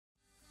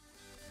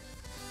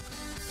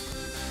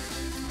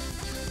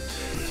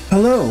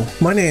Hello,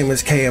 my name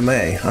is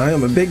KMA. I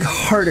am a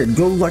big-hearted,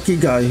 go-lucky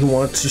guy who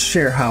wants to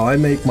share how I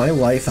make my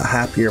life a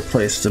happier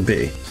place to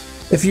be.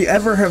 If you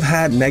ever have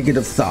had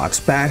negative thoughts,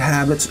 bad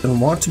habits, and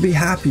want to be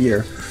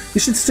happier, you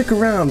should stick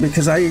around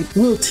because I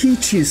will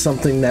teach you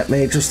something that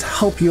may just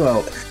help you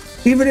out.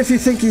 Even if you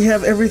think you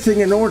have everything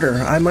in order,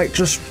 I might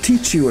just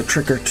teach you a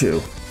trick or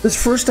two.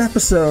 This first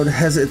episode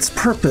has its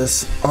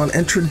purpose on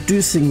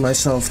introducing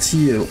myself to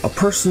you, a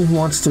person who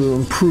wants to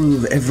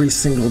improve every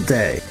single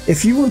day.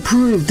 If you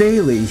improve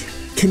daily,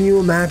 can you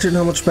imagine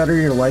how much better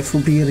your life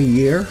will be in a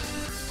year?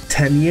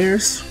 10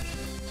 years?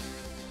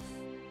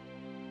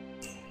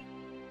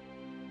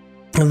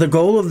 The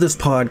goal of this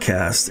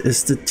podcast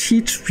is to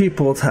teach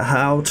people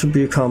how to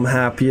become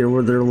happier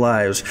with their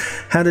lives,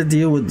 how to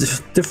deal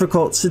with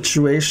difficult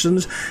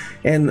situations,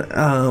 and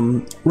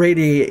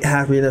radiate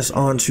happiness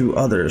onto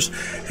others.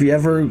 If you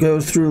ever go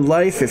through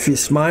life, if you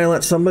smile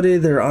at somebody,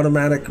 their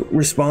automatic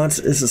response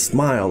is a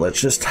smile. It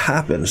just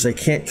happens. They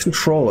can't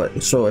control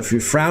it. So if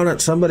you frown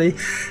at somebody,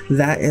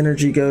 that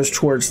energy goes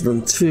towards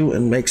them too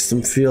and makes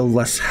them feel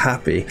less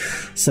happy.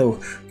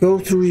 So go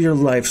through your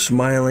life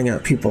smiling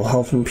at people,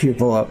 helping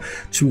people out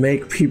to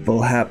make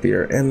people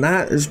happier. And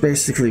that is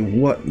basically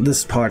what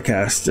this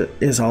podcast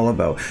is all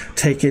about.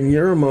 Taking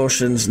your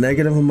emotions,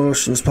 negative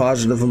emotions,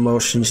 positive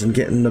emotions, and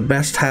getting the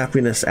best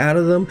happiness out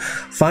of them,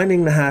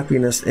 finding the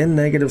happiness in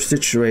negative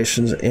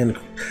situations, and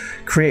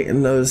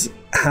creating those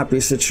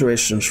happy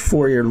situations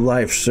for your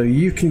life so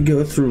you can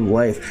go through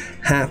life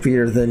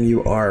happier than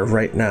you are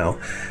right now.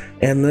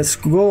 And this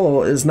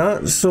goal is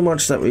not so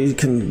much that we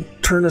can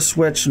turn a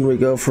switch and we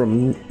go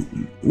from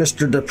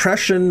Mr.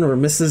 Depression or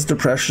Mrs.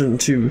 Depression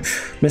to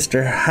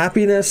Mr.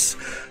 Happiness.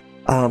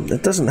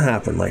 It doesn't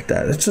happen like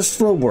that. It's just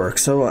slow work.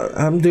 So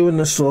I'm doing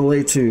this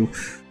slowly to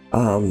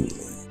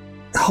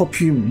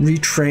help you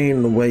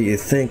retrain the way you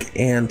think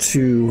and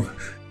to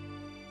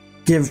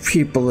give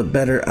people a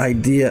better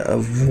idea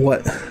of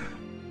what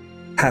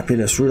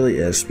happiness really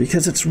is,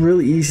 because it's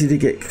really easy to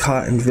get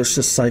caught in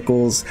vicious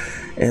cycles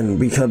and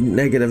become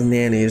negative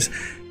nannies,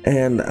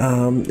 and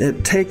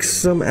it takes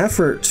some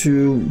effort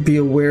to be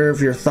aware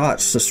of your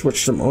thoughts, to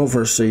switch them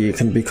over so you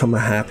can become a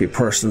happy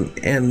person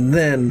and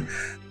then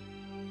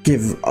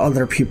give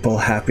other people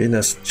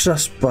happiness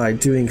just by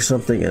doing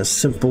something as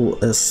simple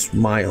as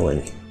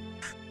smiling.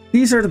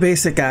 These are the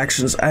basic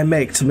actions I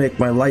make to make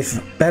my life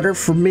better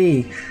for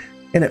me,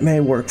 and it may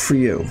work for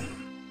you.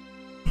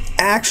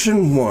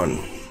 Action 1.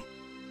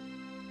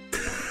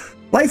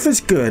 Life is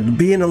good,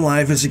 being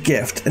alive is a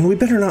gift, and we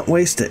better not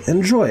waste it.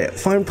 Enjoy it,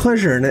 find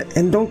pleasure in it,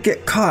 and don't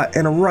get caught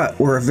in a rut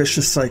or a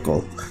vicious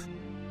cycle.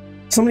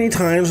 So many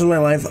times in my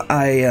life,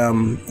 I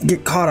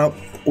get caught up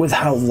with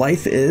how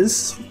life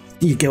is.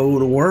 You go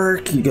to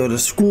work, you go to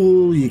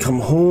school, you come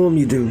home,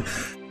 you do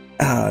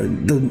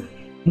the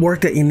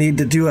work that you need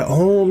to do at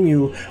home,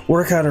 you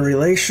work out a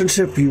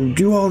relationship, you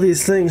do all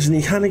these things, and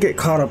you kind of get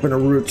caught up in a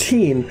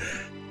routine.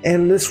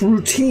 And this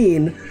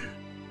routine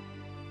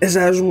is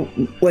as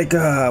like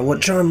what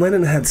John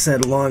Lennon had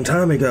said a long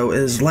time ago,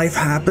 is life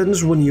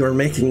happens when you are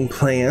making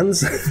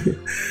plans.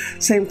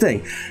 Same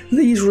thing.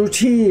 These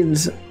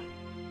routines,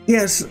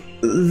 yes,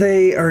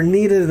 they are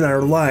needed in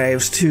our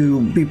lives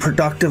to be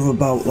productive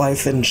about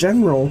life in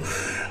general,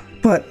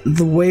 but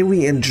the way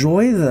we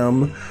enjoy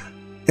them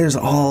is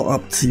all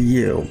up to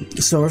you.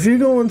 So if you're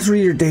going through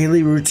your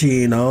daily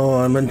routine, oh,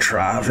 I'm in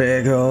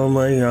traffic, oh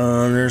my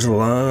god, there's a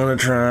lot of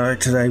traffic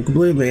today.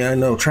 Believe me, I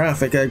know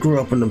traffic. I grew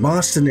up in the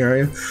Boston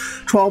area,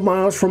 12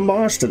 miles from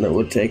Boston. It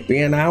would take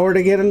me an hour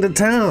to get into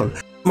town.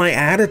 My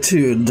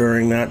attitude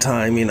during that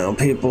time,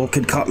 people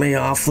could cut me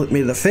off, flip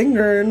me the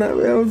finger, and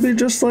it would be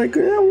just like,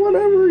 yeah,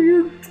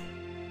 whatever,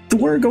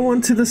 we're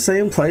going to the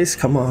same place.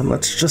 Come on,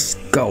 let's just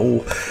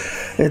go.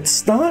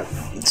 It's not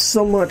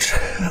so much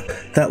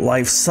that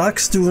life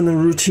sucks doing the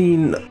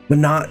routine,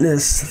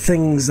 monotonous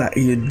things that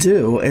you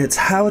do. It's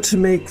how to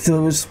make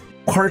those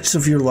parts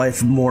of your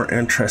life more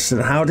interesting,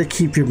 how to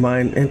keep your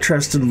mind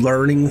interested,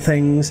 learning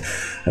things.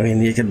 I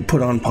mean, you can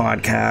put on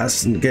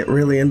podcasts and get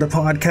really into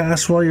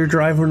podcasts while you're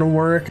driving to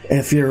work.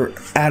 If you're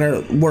at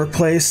a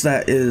workplace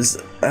that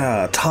is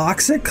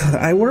toxic,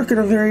 I work in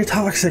a very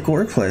toxic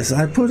workplace.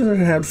 I put in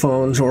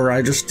headphones, or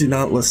I just do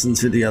not listen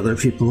to the other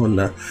people in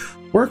the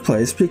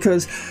workplace,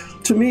 because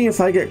to me, if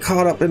I get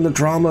caught up in the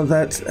drama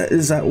that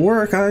is at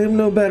work, I am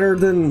no better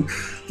than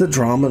the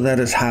drama that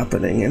is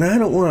happening, and I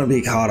don't want to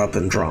be caught up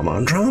in drama.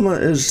 And drama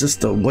is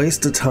just a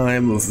waste of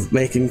time of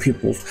making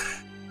people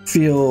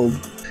feel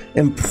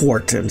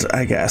important,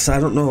 I guess. I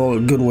don't know a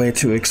good way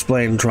to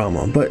explain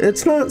drama, but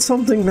it's not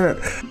something that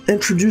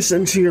introduce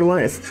into your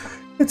life.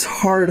 It's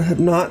hard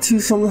not to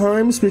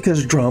sometimes,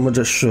 because drama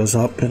just shows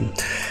up and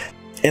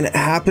it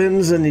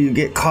happens, and you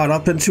get caught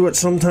up into it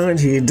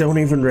sometimes. You don't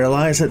even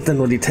realize it. Then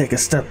when you take a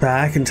step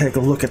back and take a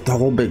look at the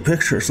whole big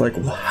picture, it's like,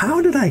 well,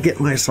 how did I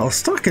get myself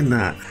stuck in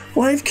that?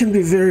 Life can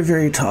be very,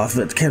 very tough.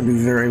 It can be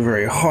very,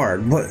 very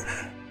hard. But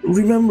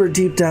remember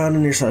deep down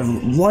in yourself,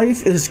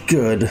 life is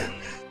good.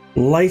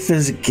 Life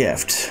is a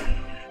gift.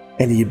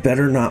 And you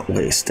better not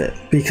waste it.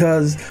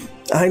 Because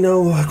I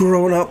know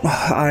growing up,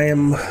 I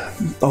am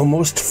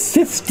almost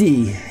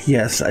 50.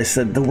 Yes, I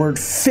said the word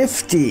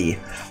 50.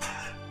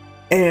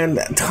 And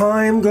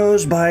time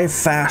goes by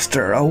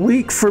faster. A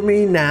week for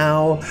me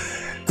now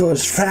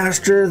goes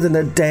faster than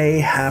a day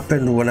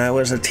happened when I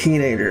was a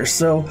teenager.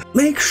 So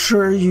make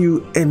sure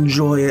you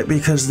enjoy it,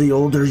 because the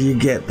older you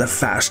get, the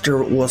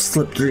faster it will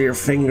slip through your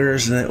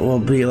fingers, and it will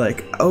be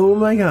like, oh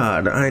my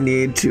God, I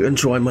need to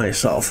enjoy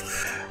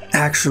myself.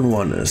 Action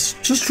 1 is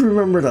just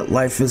remember that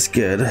life is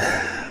good,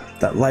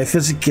 that life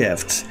is a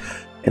gift,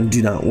 and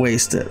do not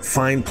waste it.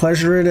 Find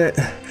pleasure in it,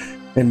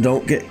 and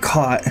don't get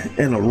caught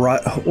in a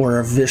rut or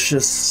a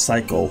vicious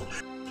cycle.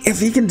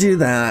 If you can do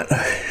that,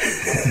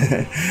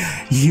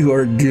 you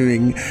are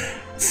doing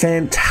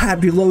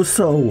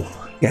fantabuloso.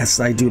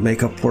 Yes, I do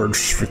make up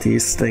words for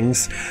these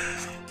things.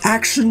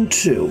 Action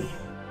 2.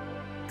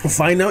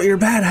 Find out your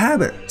bad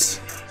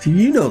habits.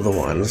 You know the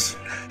ones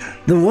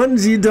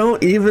you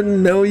don't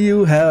even know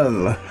you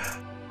have.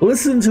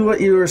 Listen to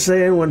what you are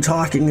saying when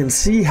talking and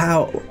see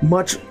how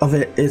much of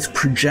it is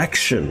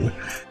projection.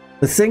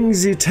 The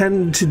things you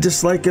tend to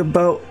dislike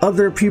about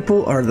other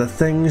people are the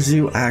things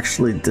you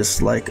actually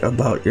dislike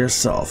about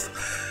yourself.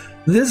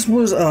 This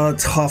was a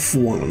tough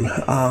one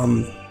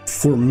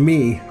for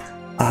me.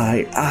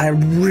 I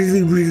really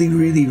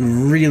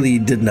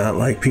did not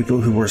like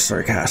people who were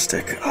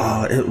sarcastic.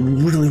 It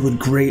really would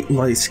grate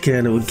my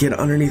skin. It would get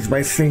underneath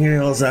my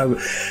fingernails.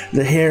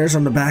 The hairs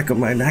on the back of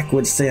my neck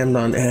would stand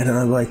on end, and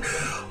I'm like,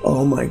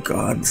 oh my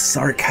God,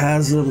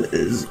 sarcasm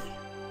is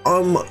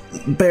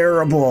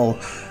unbearable.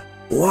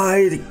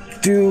 Why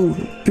do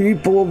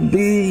people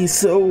be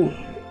so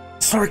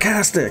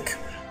sarcastic?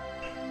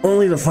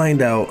 Only to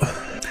find out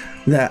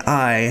that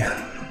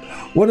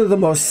one of the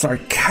most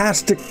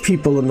sarcastic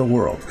people in the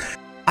world.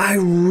 I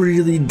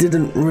really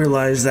didn't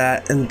realize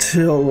that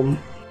until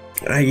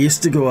I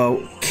used to go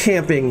out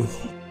camping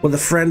with a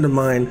friend of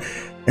mine,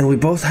 and we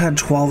both had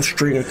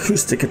 12-string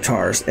acoustic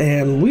guitars,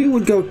 and we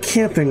would go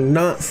camping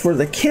not for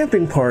the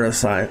camping part of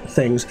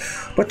things,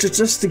 but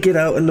just to get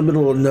out in the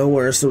middle of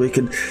nowhere so we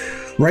could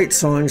write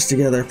songs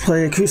together,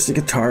 play acoustic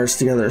guitars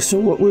together. So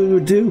what we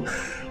would do,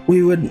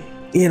 we would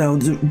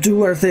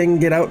do our thing,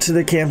 get out to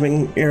the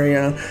camping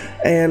area,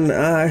 and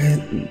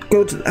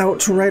go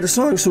out to write a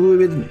song. So we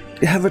would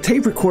have a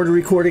tape recorder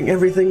recording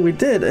everything we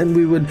did, and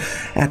we would,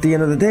 at the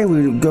end of the day,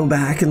 we would go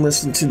back and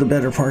listen to the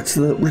better parts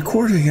of the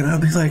recording, and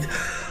I'd be like,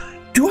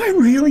 do I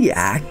really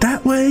act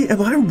that way?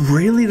 Am I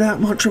really that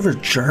much of a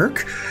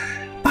jerk?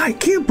 I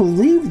can't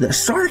believe the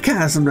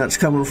sarcasm that's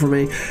coming from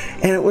me.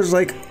 And it was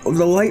like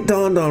the light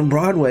dawned on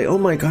Broadway. Oh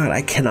my God,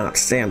 I cannot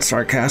stand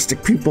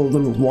sarcastic people.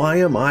 Then why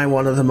am I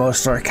one of the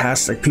most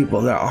sarcastic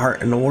people there are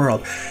in the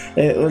world?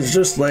 It was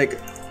just like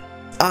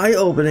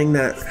eye-opening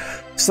that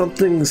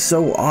something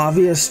so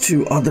obvious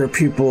to other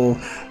people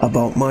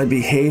about my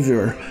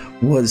behavior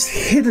was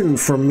hidden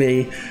from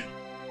me,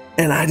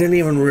 and I didn't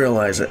even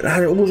realize it. I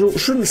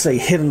shouldn't say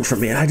hidden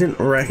from me. I didn't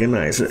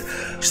recognize it.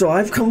 So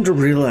I've come to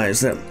realize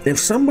that if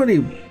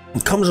somebody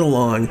comes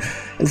along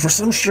and for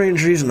some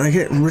strange reason I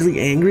get really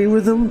angry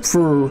with them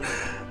for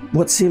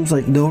what seems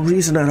like no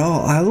reason at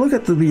all, I look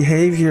at the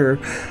behavior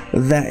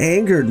that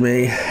angered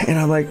me and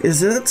I'm like, is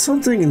that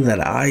something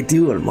that I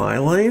do in my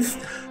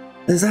life?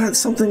 Is that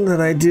something that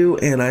I do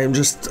and I'm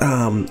just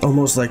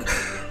almost like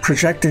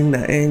projecting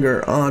that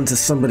anger onto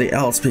somebody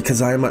else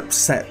because I'm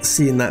upset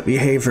seeing that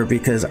behavior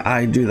because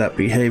I do that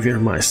behavior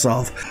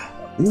myself?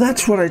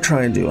 That's what I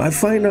try and do. I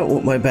find out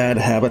what my bad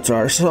habits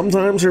are.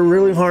 Sometimes they're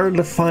really hard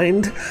to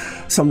find.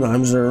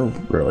 Sometimes they're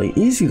really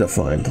easy to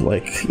find,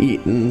 like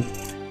eating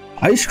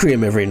ice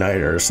cream every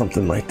night or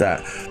something like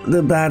that.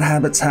 The bad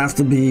habits have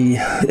to be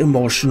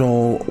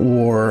emotional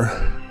or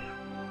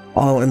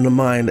all in the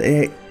mind.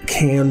 It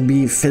can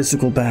be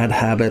physical bad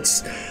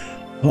habits,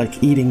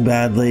 like eating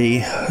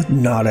badly,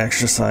 not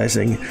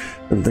exercising,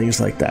 and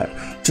things like that.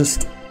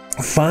 Just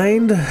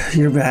find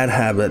your bad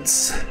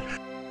habits,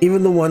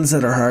 even the ones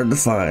that are hard to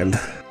find.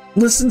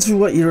 Listen to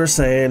what you're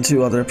saying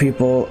to other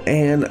people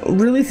and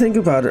really think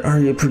about it. Are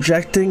you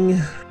projecting?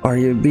 Are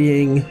you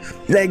being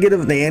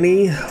negative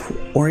Nanny?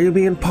 Or are you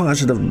being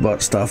positive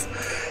about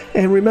stuff?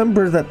 And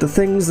remember that the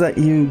things that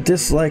you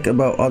dislike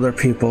about other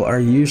people are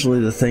usually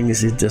the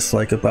things you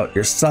dislike about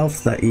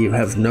yourself, that you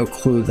have no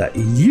clue that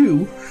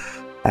you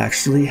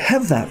actually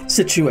have that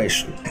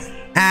situation.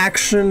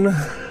 Action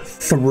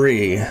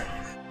 3.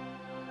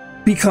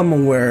 Become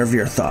aware of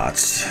your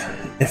thoughts.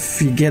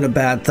 If you get a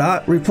bad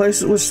thought,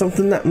 replace it with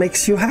something that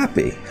makes you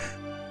happy.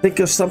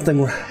 Think of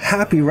something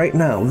happy right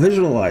now.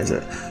 Visualize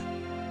it.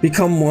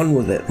 Become one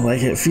with it.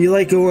 Like if you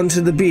like going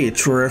to the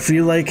beach, or if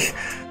you like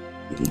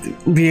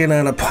being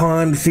at a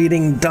pond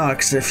feeding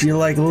ducks, if you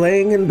like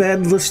laying in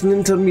bed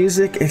listening to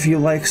music, if you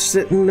like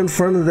sitting in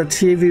front of the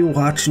TV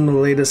watching the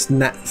latest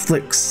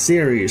Netflix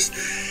series,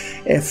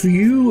 if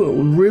you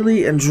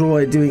really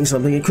enjoy doing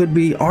something, it could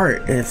be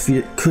art,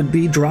 it could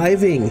be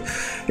driving,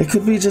 it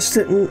could be just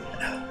sitting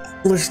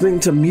listening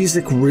to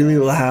music really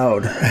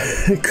loud,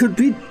 it could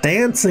be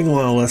dancing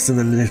while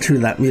listening to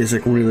that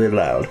music really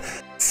loud.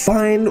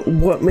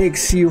 Find what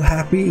makes you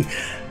happy.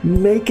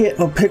 Make it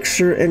a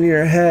picture in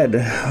your head.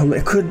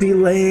 It could be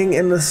laying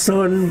in the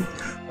sun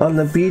on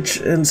the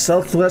beach in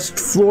Southwest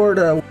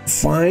Florida.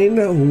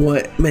 Find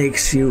what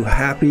makes you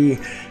happy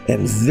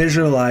and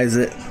visualize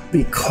it.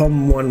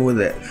 Become one with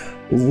it.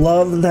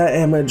 Love that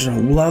image,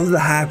 love the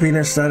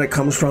happiness that it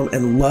comes from,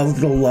 and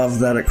love the love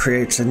that it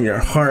creates in your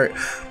heart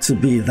to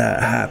be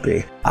that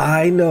happy.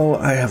 I know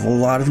I have a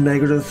lot of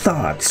negative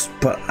thoughts,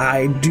 but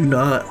I do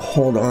not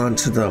hold on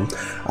to them.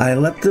 I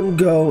let them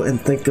go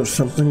and think of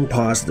something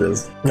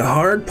positive. The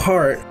hard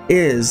part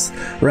is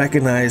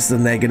recognize the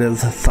negative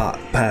thought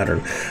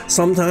pattern.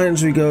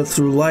 Sometimes we go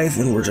through life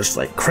and we're just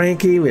like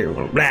cranky. We're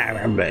blah,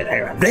 blah, blah, blah,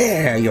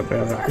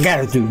 I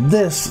gotta do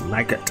this and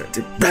I gotta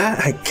do that.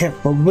 I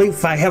can't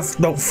believe I have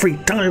no free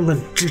time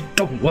and just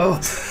don't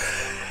well.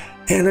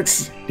 And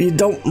you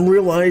don't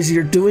realize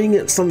you're doing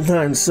it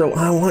sometimes. So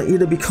I want you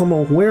to become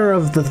aware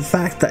of the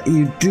fact that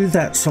you do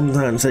that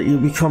sometimes, that you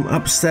become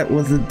upset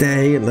with the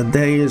day and the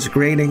day is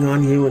grating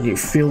on you and you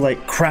feel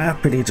like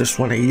crap and you just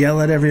want to yell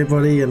at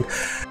everybody, and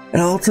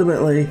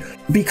ultimately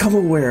become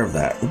aware of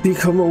that.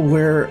 Become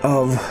aware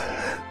of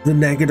the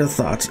negative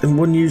thoughts. And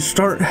when you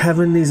start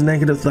having these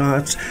negative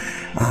thoughts,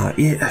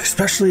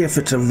 especially if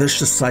it's a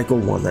vicious cycle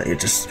one that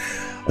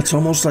it's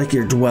almost like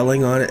you're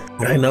dwelling on it.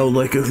 I know,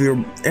 like, if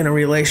you're in a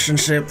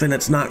relationship and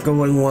it's not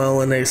going well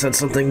and they said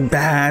something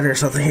bad or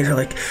something, you're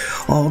like,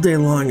 all day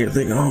long you're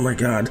thinking, oh my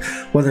God,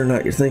 whether or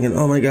not you're thinking,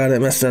 oh my God, I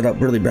messed that up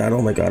really bad,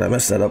 oh my God, I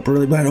messed that up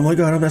really bad, oh my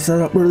God, I messed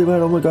that up really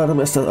bad, oh my God, I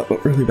messed that up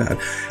really bad.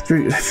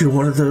 If you're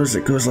one of those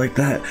that goes like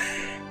that,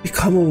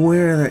 become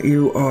aware that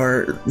you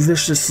are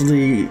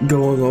viciously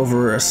going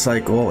over a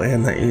cycle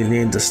and that you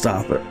need to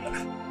stop it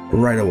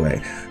right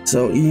away.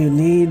 So you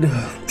need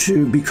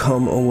to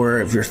become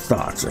aware of your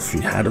thoughts. If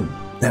you have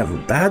a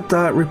bad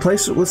thought,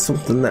 replace it with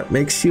something that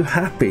makes you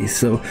happy.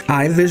 So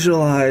I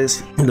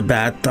visualize the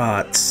bad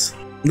thoughts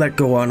that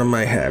go on in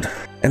my head,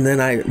 and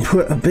then I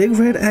put a big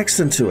red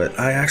X into it.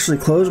 I actually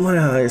close my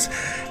eyes,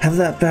 have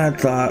that bad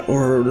thought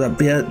or that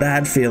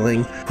bad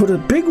feeling, put a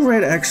big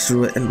red X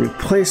through it and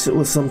replace it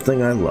with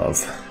something I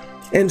love.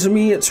 And to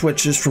me, it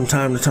switches from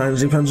time to time. It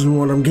depends on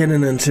what I'm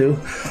getting into.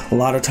 A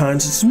lot of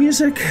times it's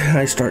music.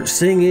 I start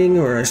singing,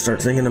 or I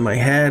start thinking in my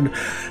head.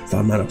 If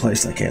I'm at a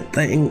place I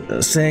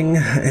can't sing,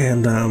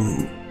 and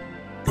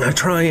I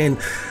try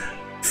and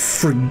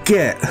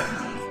forget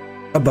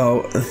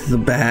about the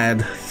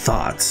bad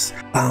thoughts.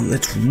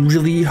 It's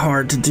really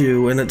hard to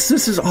do, and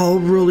this is all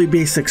really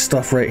basic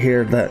stuff right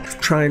here that I'm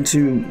trying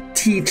to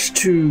teach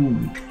to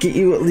get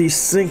you at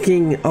least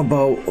thinking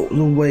about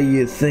the way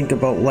you think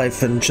about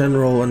life in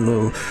general and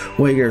the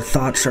way your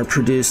thoughts are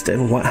produced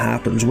and what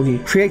happens when you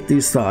create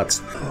these thoughts.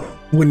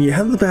 When you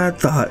have the bad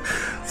thought,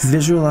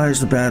 visualize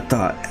the bad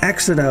thought,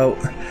 exit out,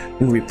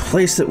 and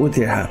replace it with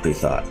your happy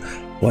thought.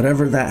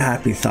 Whatever that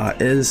happy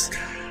thought is,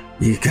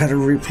 you gotta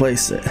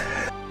replace it.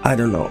 I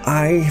don't know.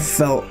 I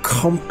felt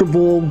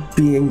comfortable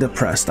being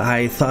depressed.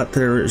 I thought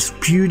there is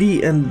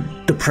beauty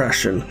in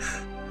depression.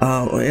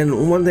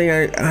 And one thing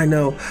I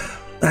know,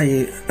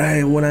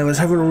 when I was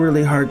having a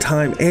really hard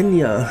time,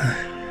 Enya,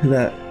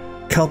 that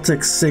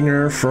Celtic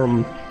singer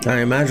from, I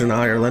imagine,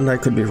 Ireland, I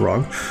could be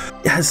wrong,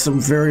 has some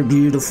very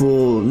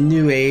beautiful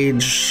new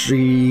age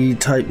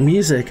type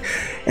music.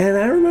 And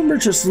I remember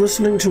just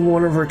listening to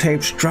one of her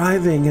tapes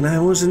driving, and I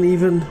wasn't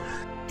even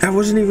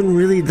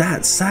really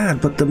that sad,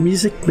 but the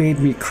music made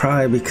me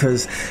cry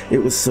because it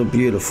was so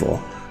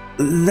beautiful.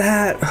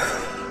 That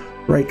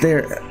right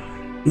there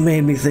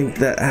made me think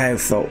that I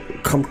felt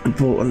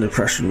comfortable in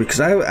depression, because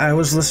I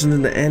was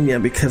listening to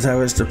Enya because I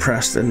was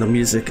depressed, and the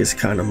music is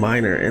kind of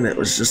minor, and it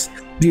was just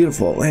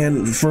beautiful.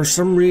 And for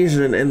some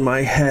reason in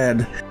my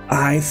head,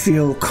 I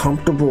feel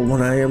comfortable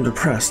when I am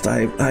depressed.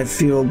 I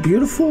feel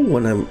beautiful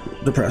when I'm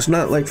depressed.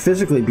 Not like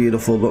physically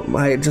beautiful, but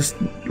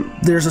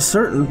there's a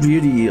certain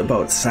beauty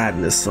about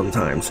sadness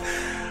sometimes.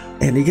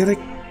 And you gotta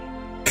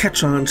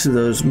catch on to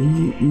those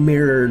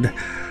mirrored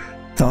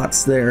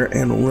thoughts there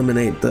and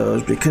eliminate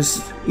those,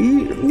 because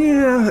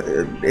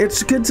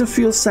it's good to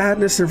feel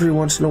sadness every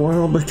once in a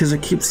while because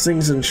it keeps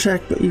things in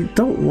check, but you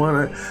don't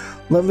want to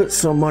love it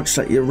so much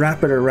that you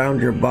wrap it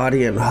around your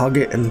body and hug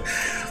it and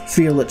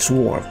feel its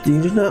warmth.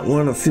 You do not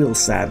want to feel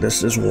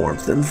sadness as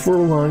warmth. And for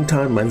a long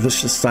time, my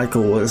vicious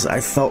cycle was I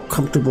felt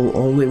comfortable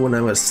only when I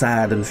was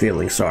sad and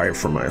feeling sorry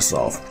for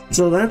myself.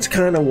 So that's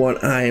kind of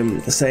what I'm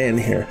saying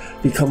here.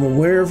 Become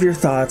aware of your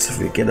thoughts. If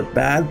you get a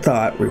bad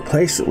thought,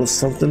 replace it with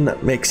something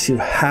that makes you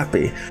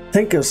happy.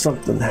 Think of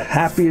something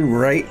happy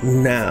right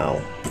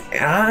now.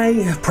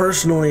 I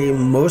personally,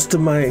 most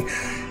of my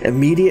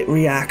immediate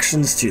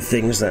reactions to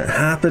things that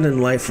happen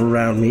in life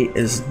around me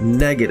is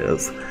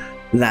negative.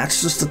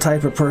 That's just the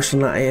type of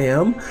person I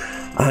am.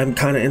 I'm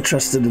kind of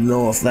interested to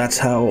know if that's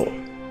how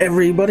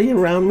everybody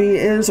around me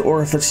is,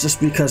 or if it's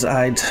just because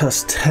I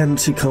just tend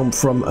to come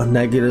from a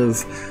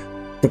negative,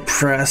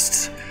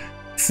 depressed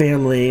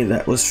family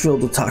that was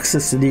filled with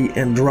toxicity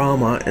and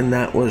drama, and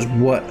that was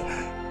what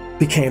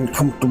became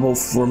comfortable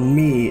for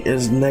me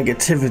is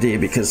negativity,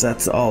 because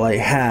that's all I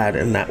had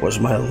and that was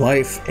my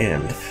life.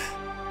 And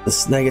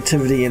This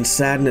negativity and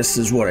sadness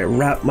is what I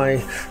wrapped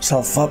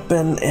myself up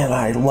in, and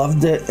I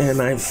loved it,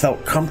 and I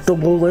felt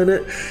comfortable in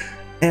it.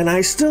 And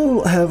I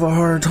still have a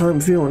hard time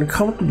feeling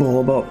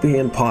comfortable about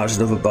being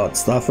positive about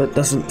stuff.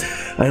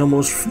 I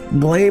almost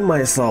blame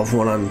myself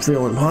when I'm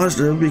feeling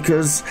positive,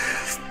 because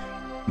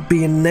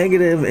being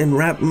negative and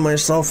wrapping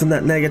myself in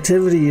that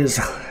negativity is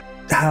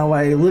how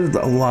I lived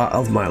a lot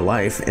of my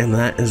life, and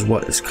that is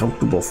what is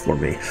comfortable for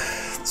me.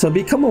 So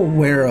become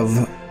aware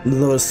of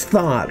those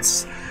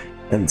thoughts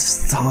and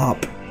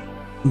stop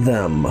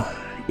them,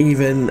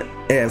 even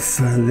if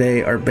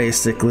they are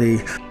basically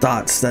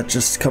thoughts that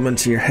just come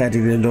into your head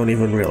and you don't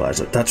even realize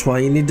it. That's why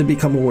you need to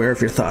become aware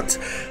of your thoughts.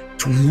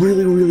 It's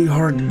really, really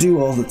hard to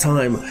do all the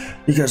time,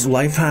 because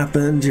life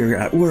happens, you're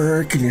at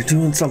work and you're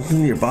doing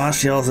something, your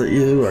boss yells at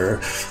you,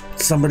 or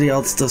somebody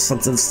else does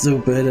something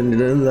stupid, and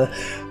then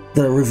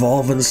the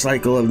revolving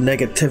cycle of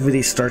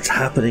negativity starts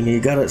happening, and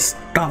you gotta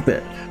stop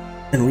it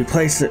and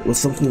replace it with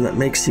something that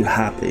makes you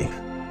happy.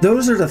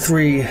 Those are the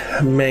three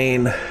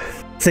main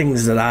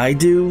things that I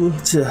do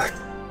to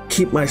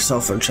keep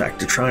myself in check,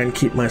 to try and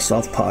keep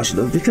myself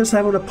positive, because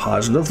having a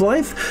positive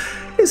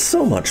life is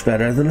so much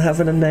better than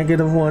having a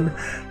negative one.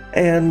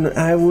 And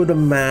I would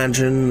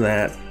imagine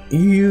that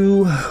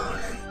you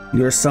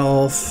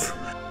yourself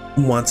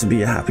want to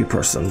be a happy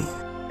person.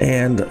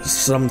 And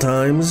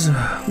sometimes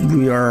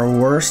we are our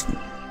worst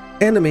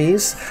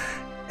enemies,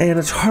 and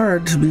it's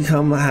hard to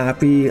become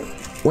happy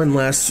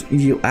unless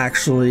you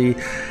actually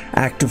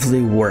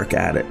actively work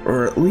at it.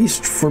 Or at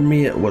least for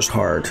me, it was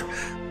hard.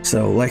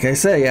 So like I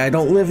say, I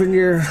don't live in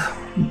your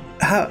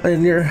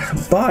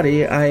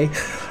body.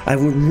 I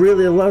would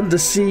really love to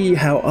see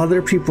how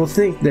other people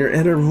think, their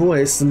inner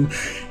voice, and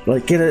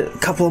like get a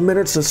couple of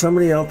minutes of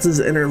somebody else's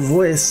inner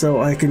voice,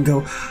 so I can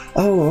go,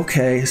 oh,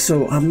 okay,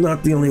 so I'm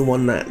not the only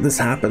one that this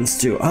happens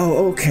to.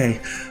 Oh, okay,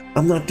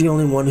 I'm not the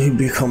only one who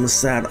becomes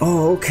sad.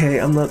 Oh, okay,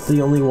 I'm not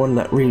the only one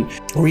that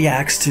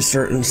reacts to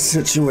certain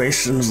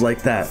situations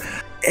like that.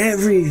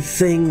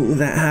 Everything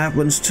that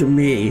happens to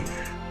me,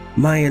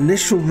 my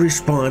initial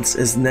response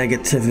is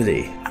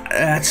negativity.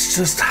 That's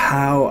just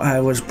how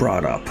I was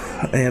brought up,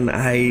 and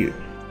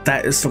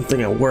that is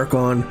something I work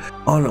on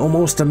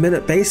almost a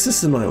minute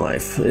basis in my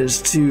life,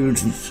 is to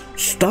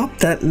stop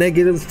that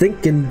negative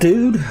thinking,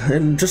 dude,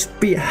 and just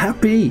be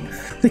happy.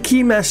 The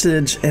key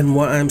message in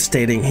what I'm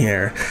stating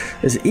here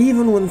is,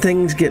 even when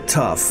things get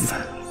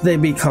tough, they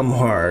become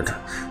hard.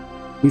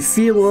 We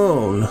feel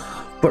alone,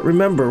 but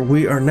remember,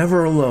 we are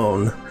never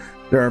alone.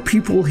 There are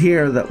people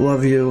here that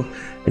love you,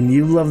 and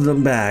you love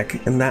them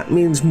back, and that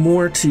means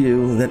more to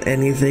you than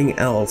anything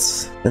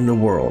else in the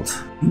world.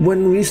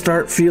 When we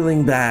start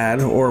feeling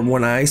bad, or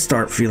when I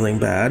start feeling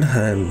bad,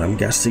 and I'm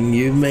guessing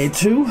you may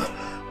too,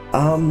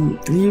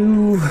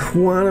 you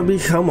want to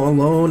become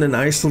alone and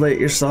isolate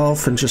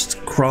yourself and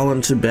just crawl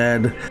into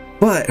bed.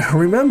 But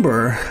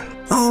remember,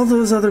 all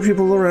those other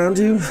people around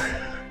you,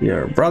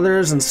 your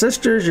brothers and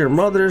sisters, your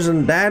mothers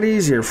and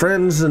daddies, your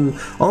friends and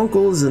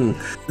uncles, and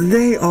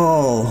they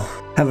all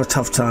have a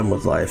tough time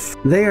with life.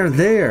 They are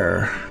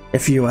there,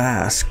 if you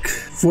ask,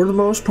 for the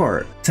most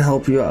part, to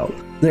help you out.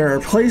 There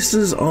are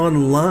places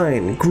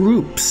online,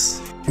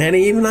 groups, and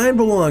even I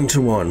belong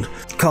to one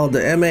called the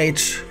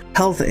MH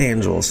Health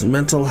Angels,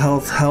 Mental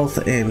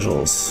Health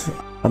Angels,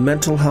 a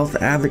mental health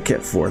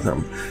advocate for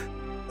them.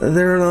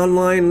 They're an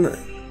online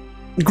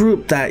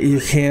group that you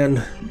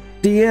can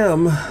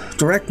DM,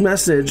 direct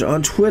message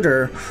on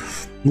Twitter,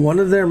 one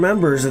of their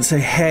members, and say,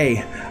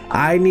 hey,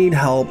 I need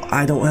help.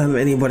 I don't have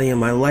anybody in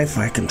my life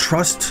I can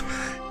trust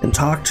and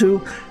talk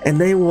to, and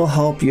they will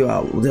help you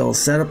out. They'll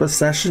set up a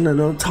session and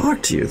they'll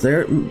talk to you.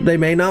 They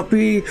may not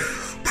be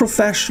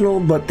professional,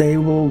 but they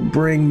will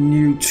bring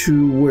you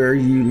to where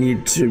you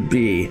need to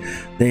be.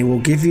 They will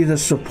give you the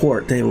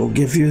support. They will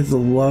give you the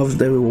love.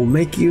 They will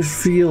make you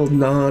feel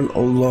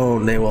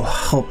non-alone. They will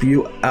help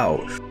you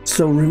out.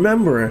 So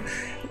remember,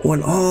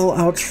 when all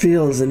else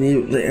fails and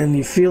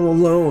you feel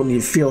alone,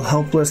 you feel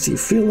helpless, you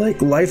feel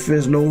like life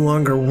is no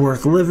longer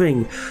worth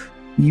living,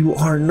 you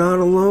are not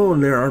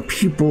alone. There are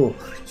people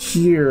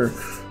here.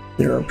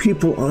 There are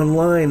people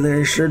online.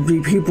 There should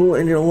be people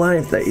in your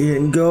life that you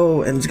can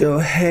go and go,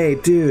 hey,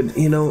 dude,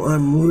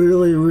 I'm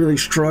really, really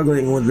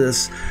struggling with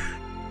this.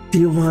 Do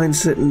you mind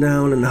sitting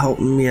down and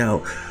helping me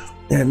out?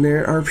 And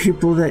there are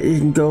people that you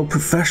can go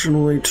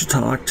professionally to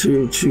talk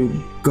to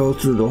go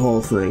through the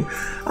whole thing.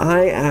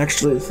 I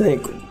actually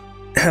think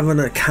having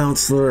a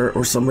counselor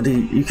or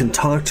somebody you can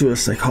talk to, a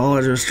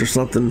psychologist or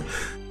something,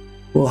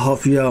 will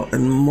help you out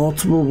in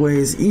multiple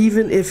ways,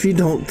 even if you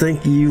don't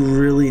think you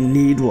really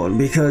need one,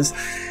 because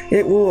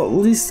it will at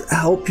least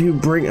help you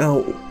bring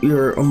out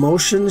your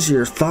emotions,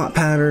 your thought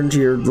patterns,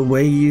 the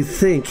way you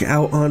think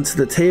out onto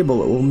the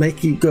table. It will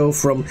make you go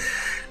from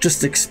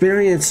just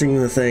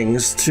experiencing the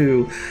things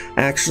to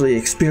actually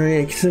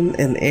experiencing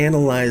and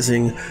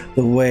analyzing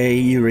the way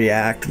you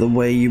react, the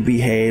way you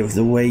behave,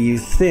 the way you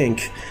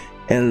think,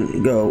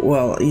 and go,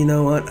 well, you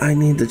know what, I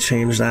need to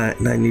change that,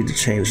 and I need to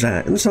change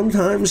that. And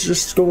sometimes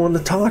just going to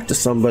talk to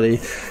somebody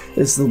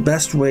is the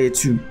best way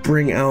to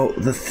bring out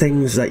the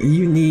things that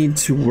you need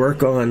to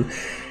work on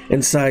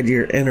inside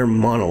your inner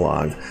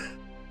monologue.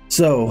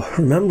 So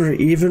remember,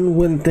 even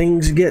when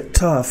things get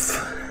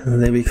tough,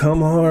 they become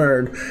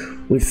hard,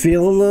 we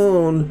feel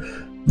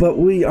alone, but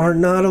we are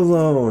not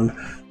alone.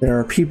 There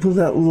are people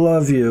that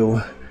love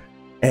you,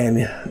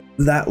 and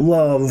that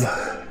love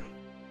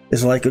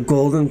is like a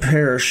golden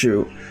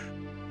parachute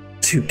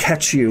to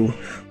catch you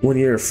when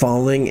you're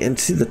falling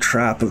into the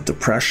trap of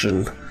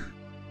depression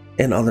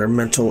and other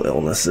mental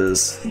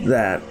illnesses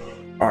that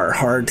are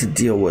hard to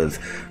deal with.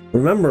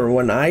 Remember,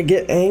 when I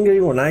get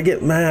angry, when I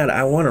get mad,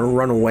 I want to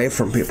run away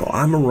from people.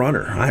 I'm a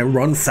runner. I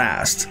run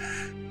fast.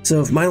 So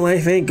if my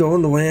life ain't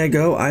going the way I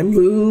go, I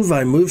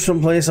move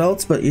someplace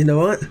else. But you know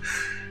what?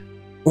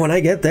 When I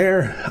get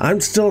there,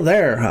 I'm still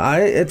there.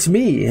 It's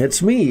me.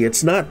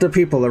 It's not the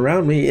people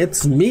around me.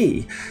 It's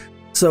me.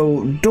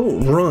 So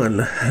don't run,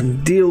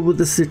 and deal with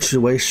the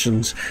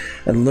situations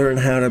and learn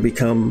how to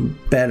become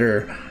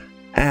better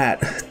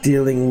at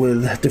dealing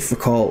with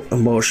difficult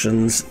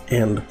emotions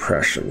and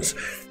depressions.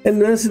 And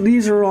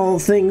these are all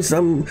things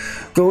I'm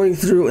going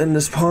through in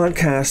this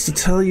podcast to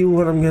tell you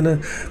what I'm going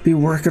to be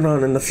working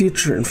on in the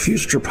future, in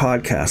future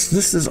podcasts.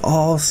 This is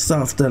all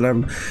stuff that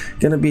I'm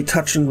going to be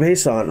touching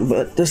base on,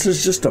 but this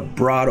is just a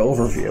broad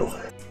overview.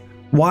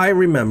 Why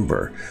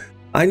remember?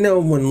 I know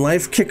when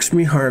life kicks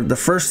me hard, the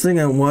first thing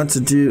I want to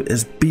do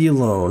is be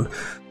alone,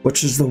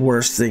 which is the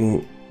worst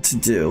thing to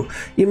do.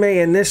 You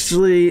may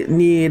initially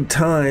need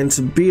time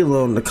to be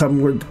alone to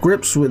come with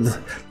grips with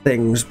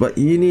things, but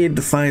you need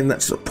to find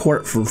that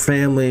support from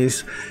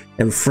families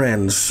and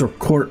friends.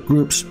 Support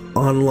groups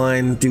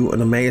online do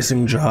an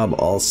amazing job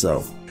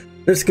also.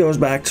 This goes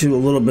back to a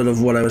little bit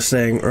of what I was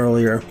saying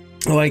earlier.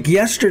 Like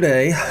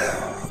yesterday,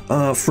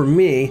 for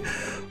me,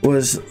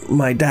 was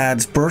my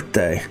dad's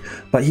birthday,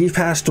 but he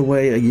passed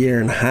away a year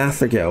and a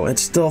half ago.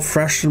 It's still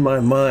fresh in my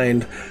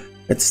mind.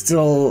 It's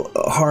still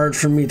hard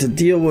for me to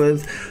deal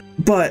with,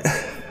 but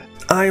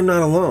I am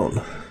not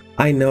alone.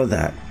 I know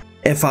that.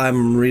 If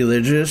I'm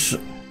religious,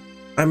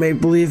 I may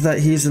believe that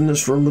he's in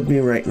this room with me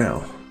right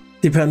now.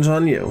 Depends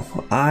on you.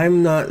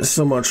 I'm not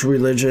so much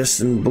religious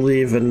and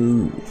believe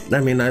in,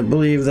 I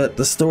believe that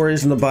the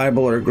stories in the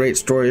Bible are great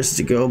stories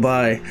to go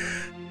by,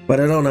 but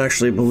I don't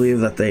actually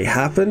believe that they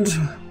happened.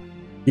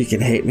 You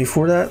can hate me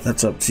for that.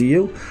 That's up to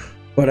you.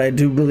 But I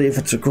do believe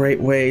it's a great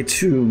way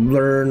to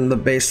learn the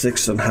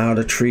basics on how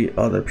to treat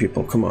other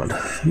people. Come on.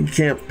 You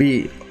can't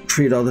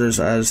treat others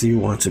as you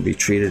want to be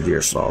treated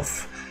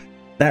yourself.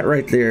 That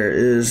right there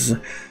is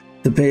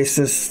the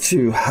basis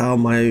to how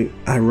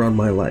I run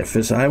my life.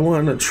 Is I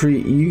want to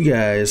treat you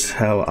guys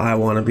how I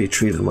want to be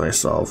treated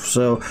myself.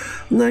 So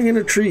I'm not going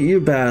to treat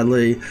you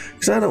badly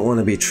because I don't want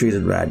to be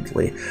treated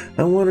badly.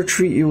 I want to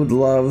treat you with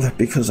love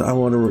because I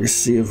want to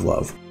receive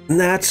love. And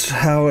that's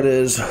how it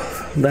is.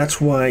 That's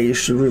why you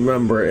should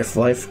remember, if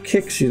life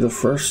kicks you, the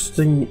first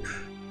thing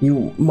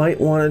you might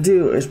want to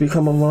do is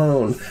become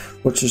alone,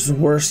 which is the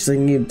worst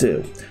thing you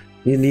do.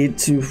 You need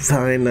to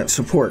find that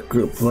support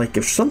group. Like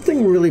if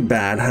something really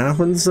bad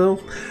happens though,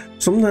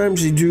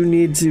 sometimes you do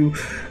need to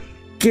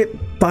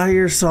get by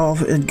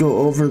yourself and go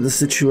over the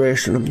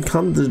situation and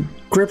come to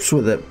grips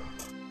with it.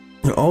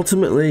 And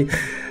ultimately,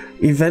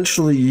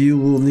 eventually you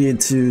will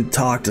need to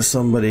talk to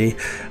somebody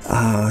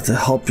to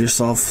help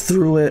yourself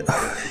through it.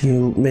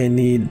 You may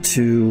need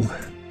to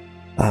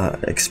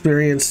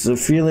experience the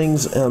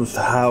feelings of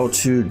how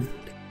to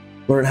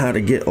learn how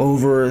to get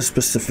over a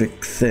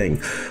specific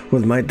thing.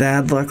 With my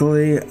dad,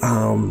 luckily,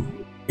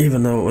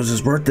 even though it was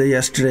his birthday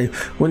yesterday,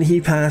 when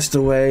he passed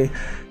away,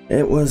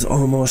 it was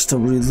almost a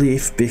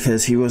relief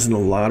because he was in a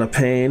lot of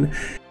pain.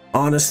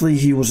 Honestly,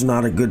 he was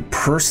not a good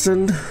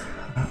person.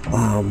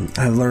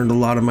 I learned a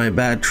lot of my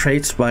bad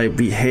traits by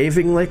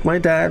behaving like my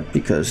dad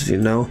because,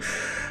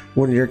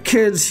 when you're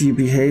kids, you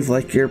behave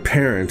like your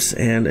parents.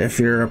 And if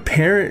you're a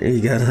parent,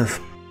 you gotta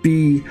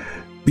be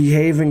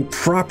behaving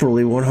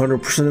properly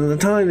 100% of the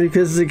time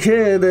because the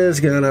kid is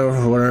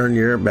gonna learn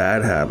your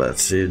bad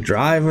habits. You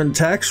drive and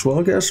text,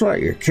 well, guess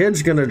what? Your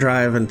kid's gonna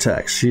drive and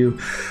text. You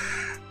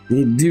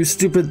do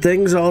stupid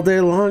things all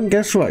day long,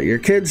 guess what? Your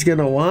kid's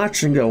gonna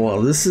watch and go,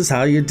 well, this is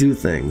how you do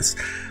things.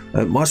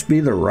 It must be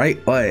the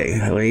right way,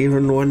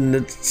 even when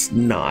it's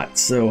not.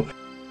 So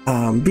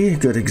be a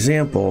good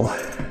example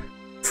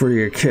for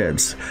your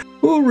kids.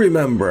 Who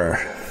remember?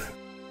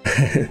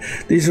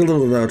 These are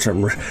little notes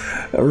I'm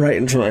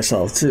writing to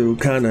myself to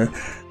kind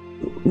of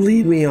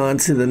lead me on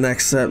to the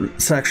next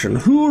section.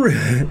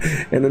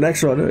 And the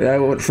next one, I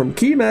went from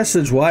key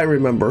message, why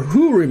remember,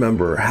 who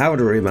remember, how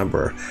to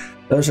remember.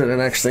 Those are the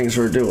next things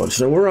we're doing.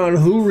 So we're on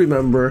who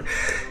remember.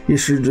 You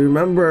should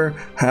remember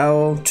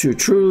how to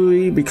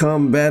truly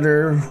become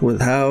better with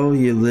how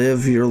you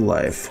live your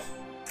life.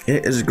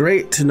 It is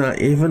great to not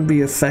even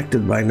be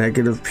affected by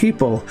negative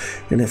people.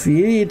 And if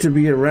you need to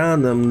be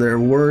around them, their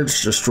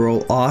words just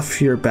roll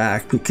off your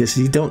back because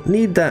you don't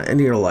need that in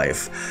your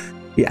life.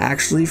 You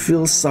actually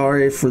feel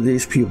sorry for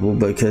these people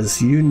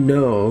because you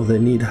know they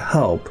need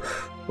help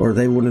or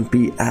they wouldn't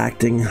be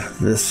acting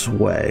this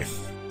way.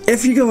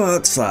 If you go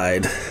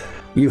outside,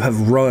 you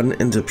have run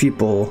into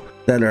people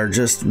that are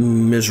just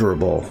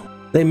miserable.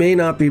 They may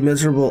not be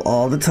miserable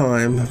all the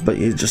time, but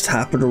you just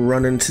happen to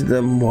run into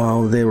them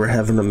while they were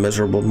having a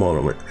miserable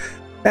moment.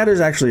 That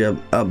is actually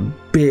a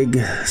big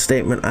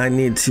statement I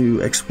need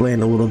to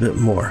explain a little bit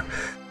more.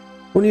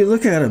 When you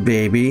look at a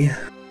baby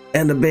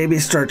and the baby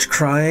starts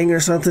crying or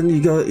something,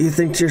 you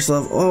think to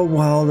yourself, oh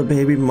well, the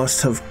baby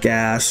must have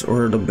gas,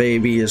 or the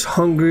baby is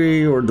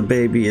hungry, or the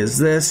baby is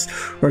this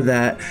or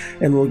that,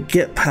 and we'll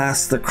get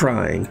past the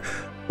crying.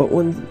 But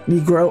when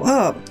you grow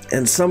up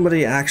and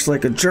somebody acts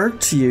like a jerk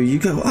to you, you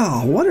go,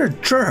 oh, what a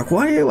jerk.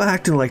 Why are you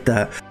acting like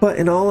that? But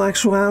in all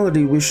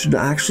actuality, we should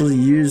actually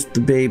use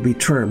the baby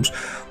terms.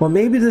 Well,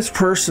 maybe this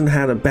person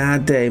had a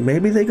bad day.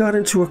 Maybe they got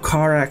into a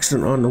car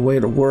accident on the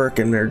way to work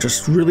and they're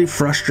just really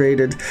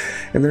frustrated,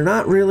 and they're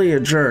not really a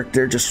jerk.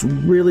 They're just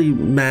really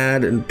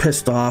mad and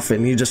pissed off,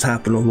 and you just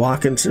happen to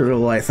walk into their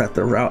life at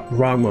the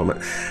wrong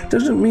moment.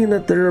 Doesn't mean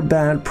that they're a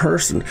bad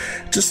person.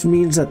 It just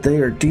means that they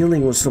are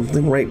dealing with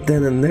something right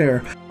then and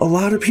there. A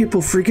lot of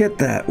people forget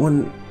that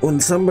when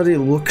somebody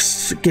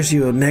gives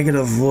you a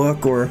negative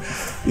look, or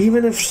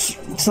even if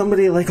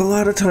somebody, like a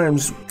lot of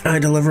times I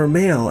deliver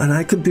mail and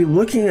I could be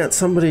looking at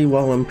somebody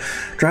while I'm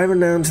driving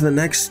down to the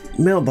next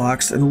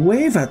mailbox and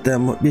wave at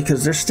them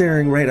because they're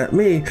staring right at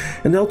me,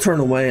 and they'll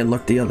turn away and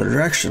look the other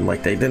direction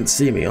like they didn't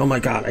see me. Oh my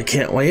God, I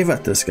can't wave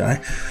at this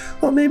guy.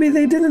 Well, maybe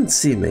they didn't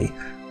see me.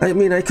 I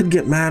mean, I could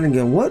get mad and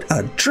go, what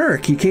a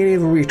jerk, he can't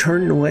even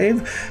return the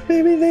wave.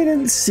 Maybe they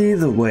didn't see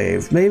the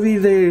wave. Maybe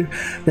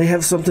they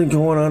have something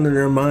going on in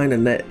their mind,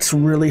 and it's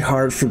really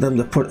hard for them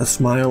to put a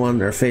smile on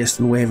their face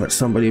and wave at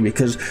somebody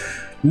because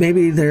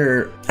maybe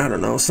I don't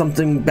know,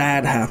 something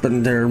bad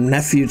happened. Their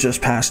nephew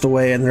just passed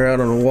away and they're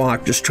out on a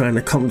walk just trying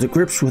to come to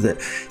grips with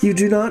it. You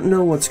do not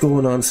know what's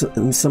going on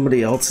in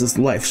somebody else's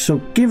life, so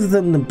give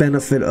them the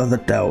benefit of the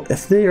doubt.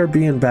 If they are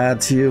being bad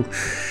to you,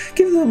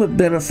 give them a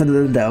benefit of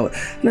the doubt.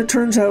 And it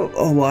turns out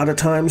a lot of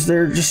times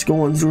they're just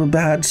going through a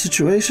bad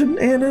situation,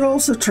 and it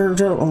also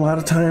turns out a lot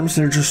of times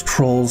they're just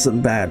trolls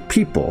and bad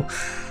people.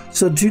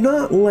 So do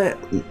not let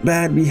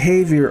bad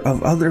behavior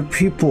of other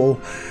people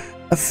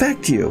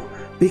affect you,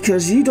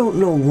 because you don't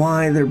know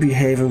why they're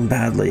behaving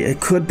badly. It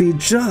could be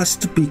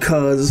just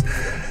because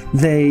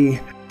they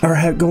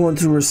are going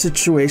through a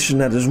situation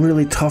that is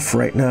really tough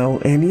right now,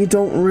 and you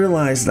don't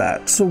realize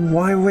that. So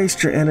why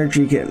waste your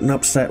energy getting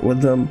upset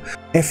with them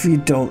if you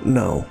don't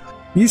know?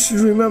 You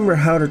should remember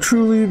how to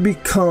truly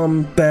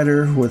become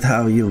better with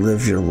how you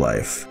live your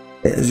life.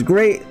 It is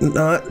great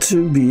not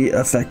to be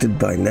affected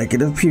by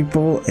negative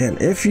people,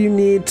 and if you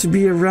need to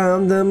be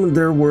around them,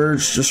 their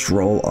words just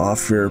roll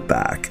off your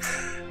back.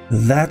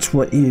 That's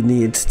what you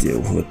need to do.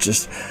 Which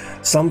is,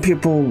 some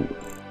people,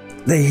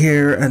 they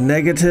hear a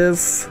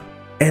negative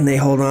and they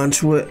hold on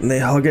to it and they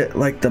hug it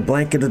like the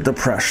blanket of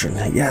depression.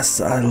 Yes,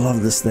 I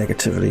love this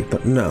negativity,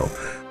 but no.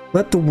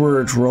 Let the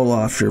words roll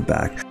off your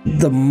back.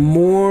 The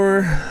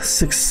more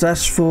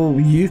successful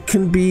you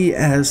can be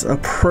as a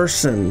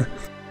person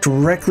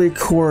directly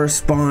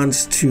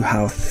corresponds to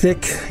how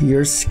thick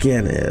your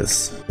skin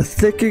is. The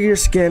thicker your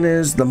skin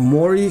is, the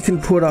more you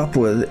can put up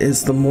with,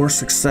 is the more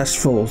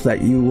successful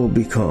that you will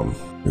become.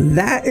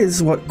 That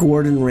is what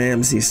Gordon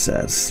Ramsay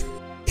says.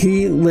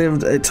 He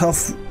lived a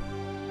tough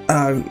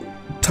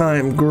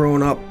time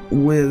growing up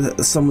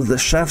with some of the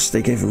chefs.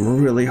 They gave him a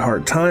really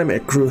hard time.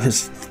 It grew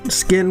his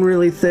skin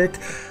really thick,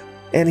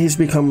 and he's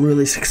become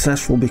really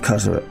successful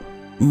because of it.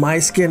 My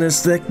skin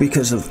is thick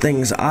because of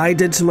things I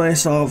did to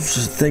myself,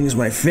 things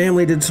my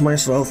family did to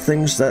myself,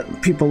 things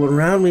that people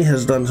around me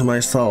has done to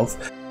myself.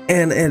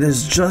 And it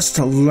is just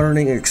a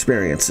learning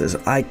experiences.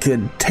 I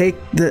could take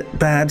the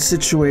bad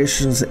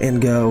situations and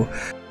go,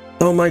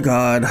 oh my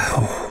God,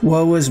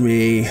 woe is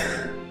me.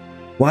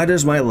 Why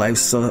does my life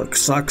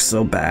suck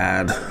so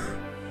bad?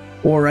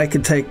 Or I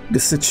could take the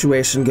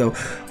situation and go,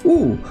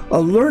 ooh, a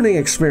learning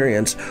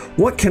experience.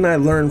 What can I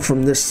learn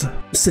from this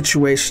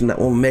situation that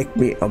will make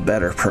me a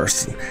better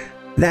person?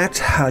 That's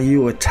how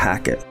you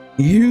attack it.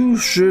 You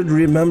should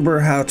remember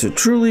how to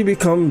truly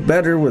become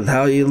better with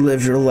how you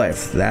live your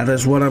life. That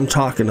is what I'm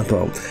talking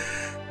about.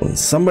 When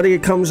somebody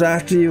comes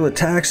after you,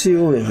 attacks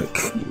you,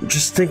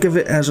 just think of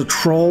it as a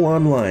troll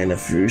online.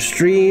 If you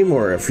stream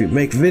or if you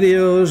make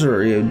videos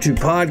or you do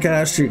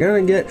podcasts, you're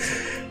going to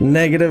get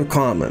negative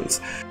comments.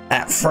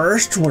 At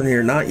first, when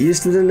you're not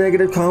used to the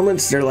negative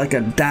comments, they're like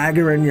a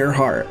dagger in your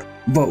heart.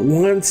 But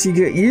once you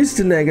get used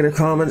to negative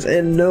comments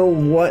and know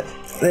what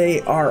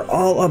they are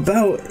all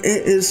about,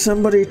 it is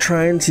somebody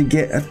trying to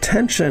get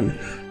attention.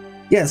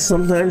 Yes,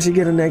 sometimes you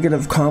get a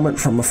negative comment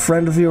from a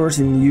friend of yours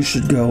and you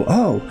should go,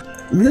 oh,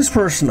 this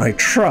person I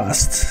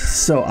trust,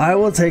 so I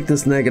will take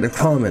this negative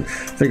comment.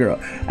 Figure out,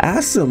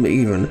 ask them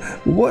even,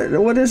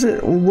 what is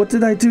it? What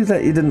did I do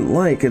that you didn't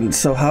like? And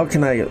so how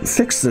can I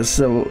fix this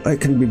so it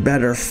can be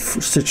better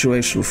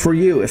situation for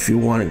you if you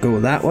want to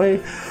go that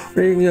way?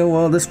 Or you can go,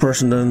 well, this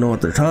person doesn't know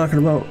what they're talking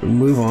about, and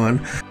move on.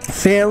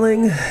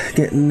 Failing,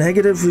 getting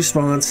negative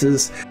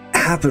responses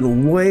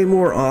happen way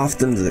more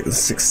often than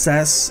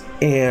success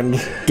and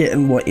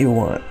getting what you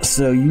want.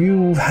 So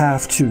you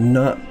have to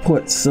not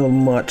put so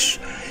much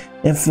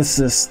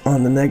emphasis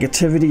on the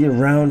negativity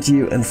around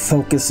you and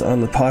focus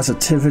on the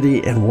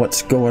positivity and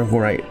what's going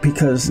right,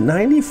 because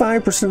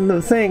 95% of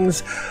the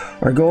things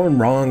are going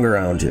wrong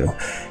around you.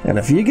 And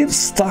if you get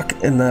stuck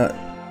in that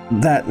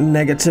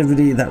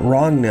negativity, that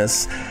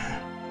wrongness,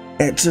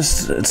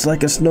 it's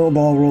like a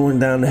snowball rolling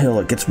down the hill.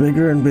 It gets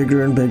bigger and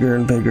bigger and bigger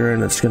and bigger,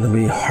 and it's going to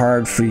be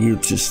hard for you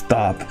to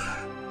stop.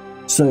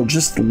 So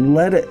just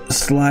let it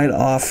slide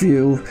off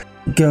you.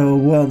 Go,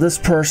 well, this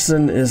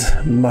person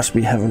must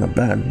be having a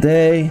bad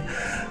day.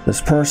 This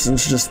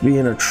person's just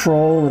being a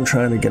troll and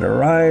trying to get a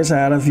rise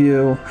out of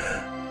you.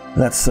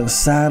 That's so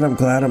sad. I'm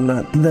glad I'm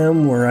not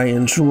them, where I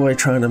enjoy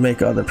trying to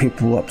make other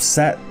people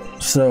upset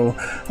so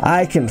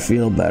I can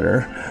feel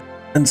better.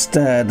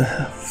 Instead,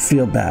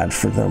 feel bad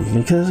for them,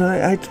 because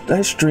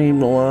I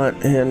stream a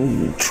lot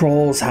and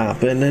trolls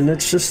happen, and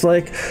it's just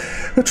like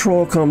a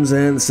troll comes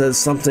in, says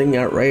something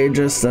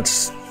outrageous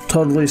that's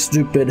totally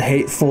stupid,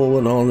 hateful,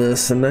 and all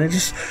this, and I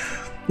just,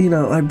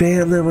 I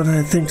ban them, and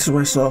I think to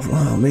myself,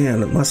 oh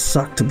man, it must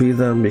suck to be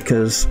them,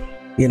 because,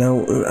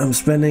 I'm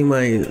spending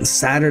my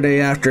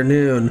Saturday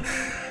afternoon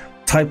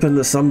typing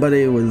to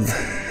somebody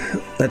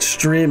that's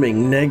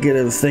streaming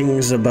negative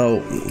things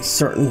about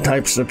certain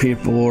types of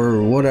people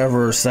or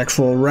whatever,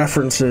 sexual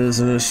references,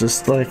 and it's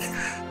just like,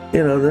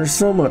 there's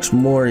so much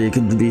more you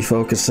could be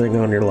focusing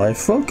on your life.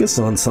 Focus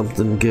on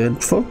something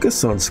good,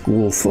 focus on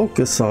school,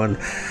 focus on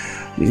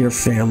your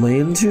family,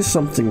 and do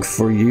something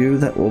for you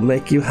that will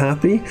make you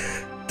happy.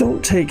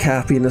 Don't take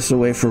happiness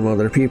away from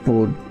other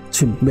people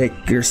to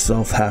make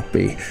yourself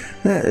happy.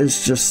 That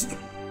is just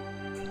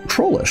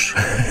trollish,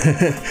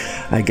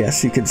 I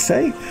guess you could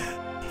say.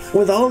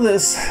 With all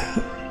this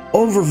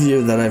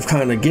overview that I've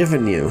kind of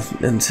given you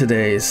in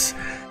today's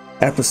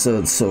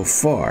episode so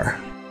far,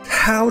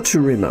 how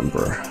to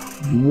remember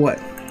what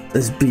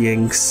is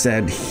being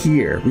said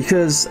here,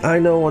 because I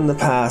know in the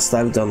past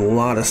I've done a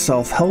lot of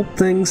self-help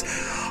things,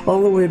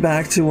 all the way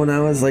back to when I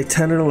was like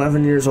 10 and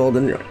 11 years old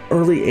in the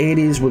early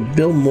 80s with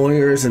Bill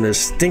Moyers and his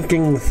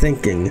stinking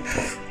thinking.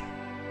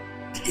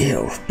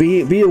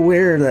 Be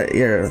aware that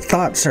your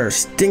thoughts are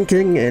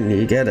stinking and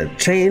you gotta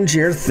change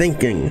your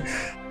thinking.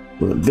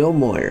 With Bill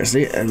Moyers.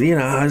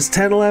 I was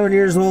 10, 11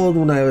 years old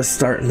when I was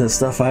starting this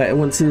stuff. I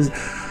went to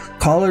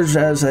college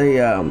as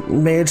a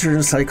major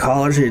in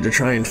psychology to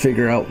try and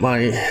figure out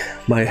my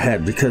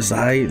head, because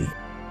I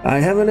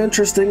have an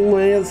interesting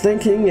way of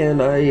thinking,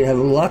 and I have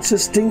lots of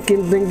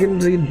stinking thinking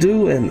to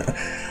do, and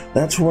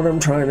that's what I'm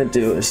trying to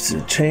do, is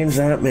to change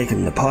that.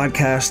 Making the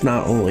podcast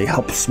not only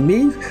helps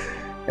me,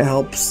 it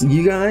helps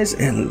you guys,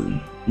 and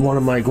one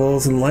of my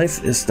goals in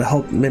life is to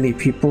help many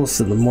people,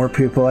 so the more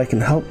people I can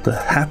help, the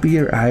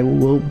happier I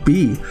will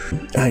be.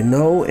 I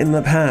know in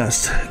the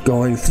past,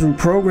 going through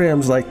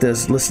programs like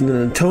this,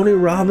 listening to Tony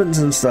Robbins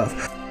and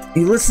stuff,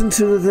 you listen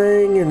to the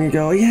thing and you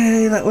go,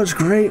 yay, that was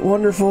great,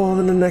 wonderful,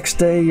 and the next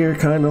day you're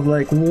kind of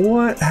like,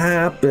 what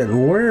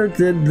happened? Where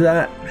did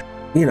that,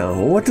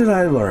 what did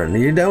I learn?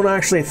 You don't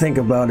actually think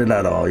about it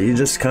at all. You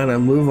just kind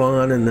of move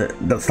on, and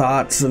the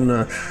thoughts and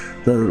the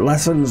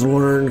lessons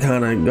learned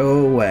kind of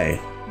go away.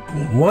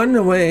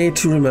 One way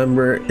to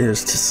remember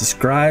is to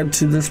subscribe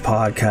to this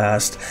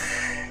podcast,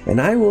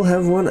 and I will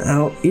have one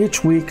out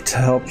each week to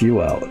help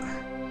you out.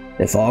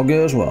 If all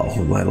goes well.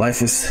 My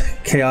life is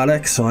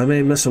chaotic, so I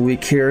may miss a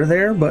week here or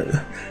there, but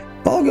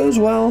if all goes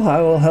well, I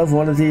will have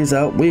one of these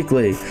out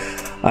weekly.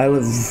 I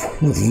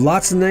live with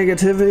lots of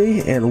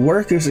negativity, and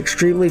work is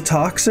extremely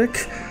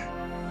toxic.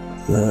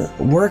 The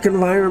work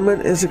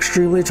environment is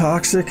extremely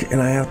toxic,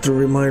 and I have to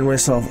remind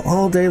myself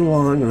all day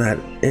long that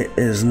it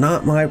is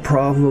not my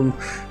problem.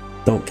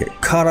 Don't get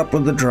caught up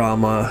with the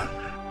drama.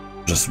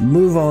 Just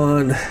move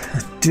on,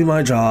 do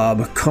my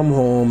job, come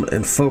home,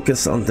 and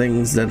focus on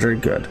things that are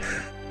good.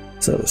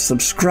 So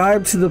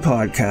subscribe to the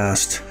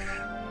podcast.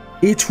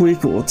 Each week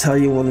it will tell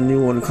you when a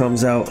new one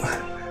comes out.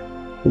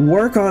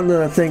 Work on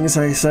the things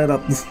I set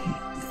up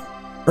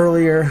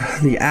earlier,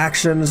 the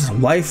actions.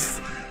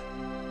 Life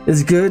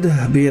is good.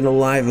 Being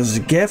alive is a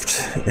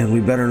gift, and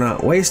we better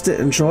not waste it.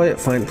 Enjoy it,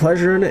 find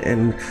pleasure in it,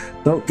 and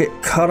don't get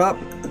caught up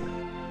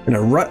in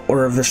a rut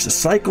or a vicious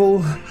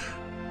cycle.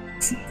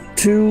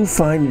 2,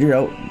 find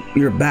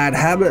your bad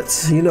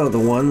habits, the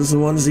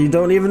ones that you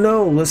don't even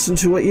know. Listen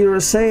to what you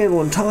were saying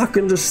when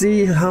talking to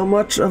see how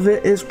much of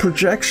it is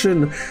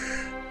projection.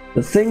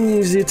 The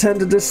things you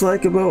tend to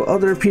dislike about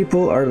other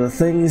people are the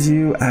things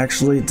you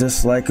actually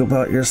dislike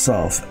about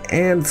yourself.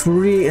 And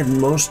 3, and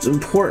most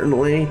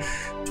importantly,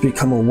 to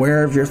become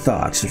aware of your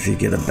thoughts. If you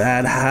get a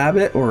bad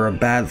habit or a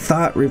bad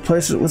thought,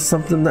 replace it with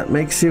something that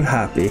makes you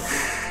happy.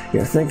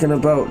 You're thinking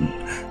about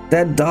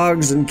dead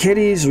dogs and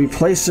kitties,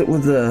 replace it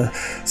with the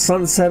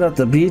sunset at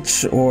the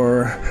beach,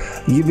 or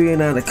you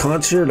being at a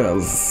concert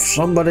of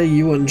somebody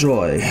you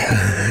enjoy.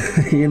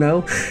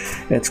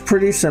 It's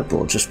pretty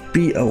simple. Just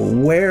be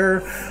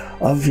aware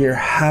of your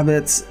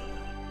habits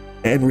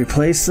and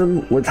replace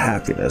them with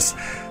happiness.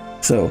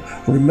 So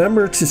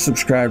remember to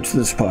subscribe to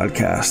this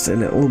podcast,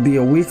 and it will be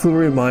a weekly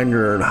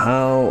reminder on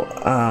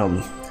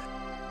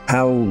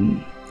how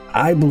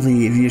I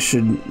believe you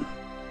should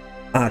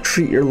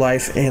treat your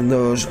life and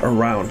those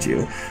around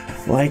you.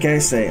 Like I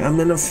say, I'm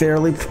in a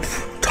fairly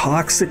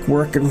toxic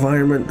work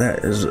environment that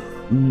is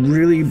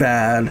really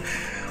bad,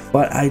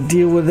 but I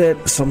deal with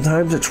it.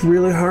 Sometimes it's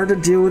really hard to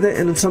deal with it,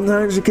 and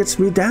sometimes it gets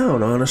me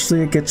down.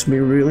 Honestly, it gets me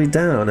really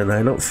down, and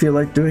I don't feel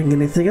like doing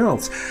anything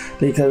else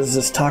because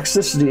this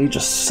toxicity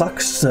just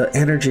sucks the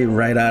energy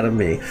right out of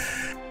me.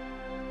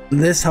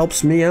 This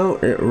helps me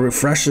out. It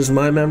refreshes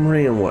my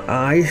memory and what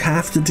I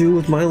have to do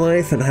with my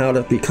life and how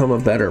to become a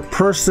better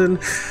person.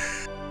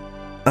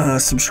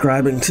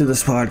 Subscribing to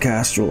this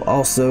podcast will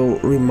also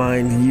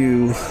remind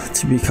you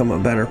to become a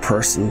better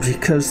person,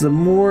 because the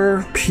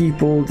more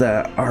people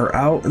that are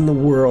out in the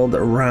world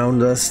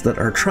around us that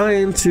are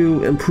trying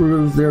to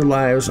improve their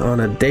lives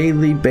on a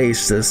daily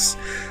basis,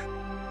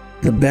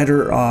 the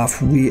better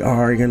off we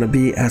are going to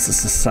be as a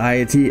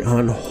society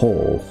on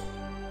whole.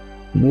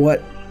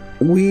 What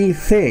we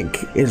think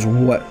is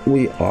what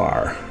we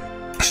are.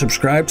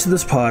 Subscribe to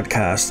this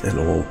podcast and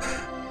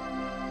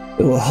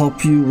it will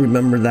help you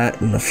remember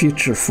that in the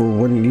future for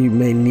when you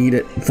may need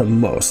it the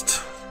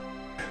most.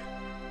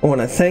 I want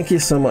to thank you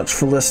so much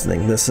for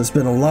listening. This has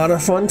been a lot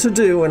of fun to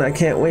do, and I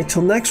can't wait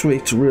till next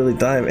week to really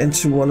dive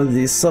into one of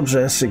these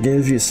subjects and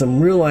give you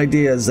some real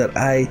ideas that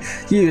I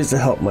use to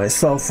help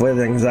myself with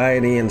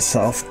anxiety and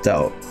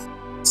self-doubt.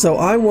 So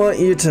I want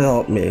you to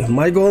help me.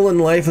 My goal in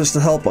life is to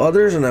help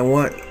others, and I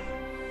want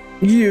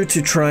you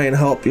to try and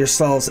help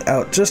yourselves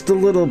out just a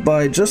little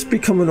by just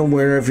becoming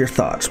aware of your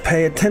thoughts.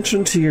 Pay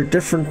attention to your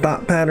different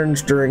thought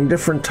patterns during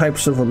different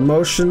types of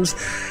emotions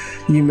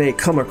you may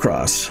come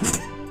across.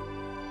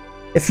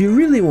 If you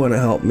really want to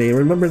help me,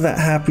 remember that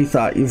happy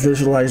thought you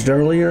visualized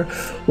earlier?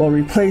 Well,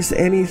 replace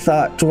any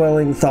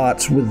thought-dwelling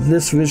thoughts with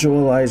this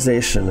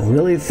visualization.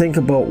 Really think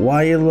about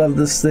why you love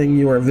this thing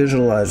you are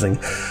visualizing,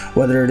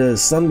 whether it is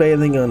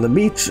sunbathing on the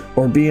beach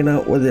or being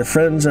out with your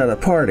friends at a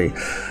party.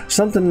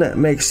 Something that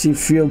makes you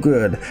feel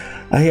good.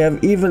 I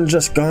have even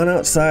just gone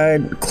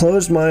outside,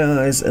 closed my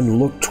eyes, and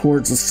looked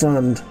towards the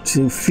sun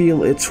to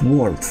feel its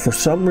warmth. For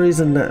some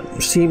reason,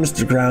 that seems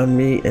to ground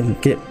me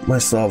and get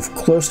myself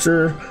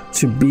closer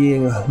to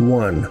being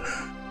one.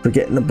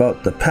 Forgetting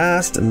about the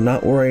past and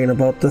not worrying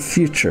about the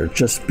future,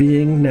 just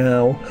being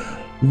now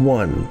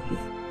one.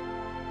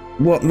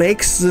 What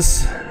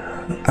makes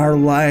our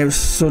lives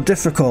so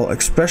difficult,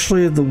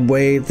 especially the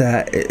way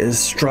that it is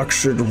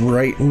structured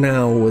right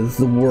now with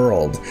the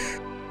world,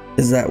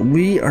 is that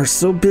we are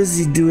so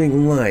busy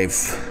doing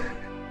life.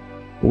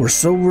 We're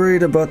so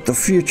worried about the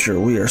future.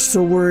 We are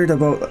so worried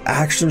about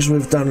actions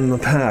we've done in the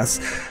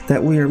past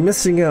that we are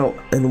missing out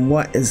on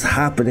what is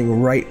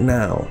happening right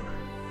now.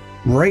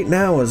 Right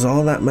now is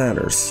all that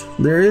matters.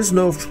 There is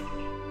no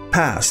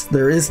past.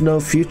 There is no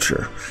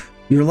future.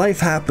 Your life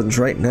happens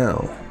right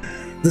now.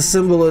 The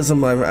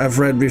symbolism I've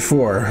read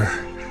before.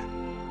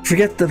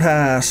 Forget the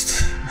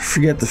past.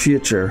 Forget the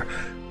future.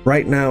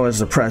 Right now is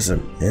the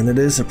present, and it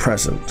is a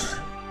present.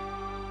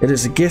 It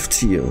is a gift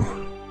to you.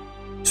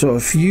 So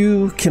if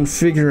you can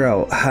figure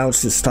out how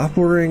to stop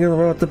worrying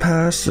about the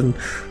past and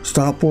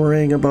stop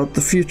worrying about the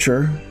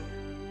future,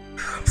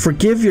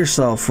 forgive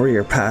yourself for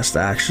your past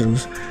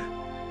actions,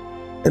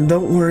 and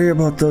don't worry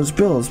about those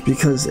bills,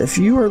 because if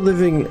you are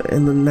living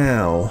in the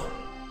now,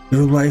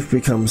 your life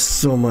becomes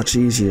so much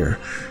easier.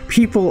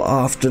 People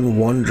often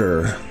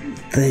wonder,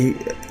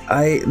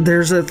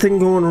 there's a thing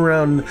going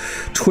around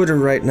Twitter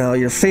right now,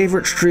 your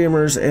favorite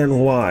streamers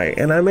and why.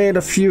 And I made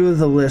a few of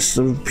the lists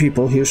of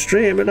people who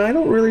stream, and I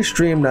don't really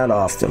stream that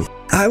often.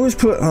 I was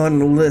put on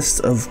the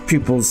list of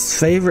people's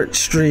favorite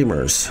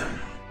streamers,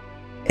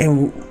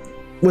 and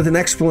with an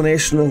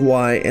explanation of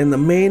why. And the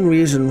main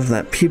reason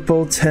that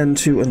people tend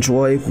to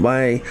enjoy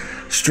my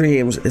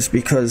streams is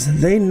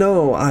because they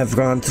know I've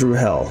gone through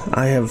hell.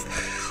 I have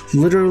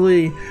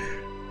literally,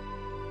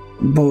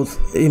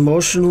 both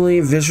emotionally,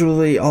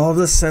 visually, all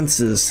the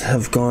senses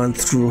have gone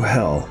through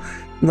hell.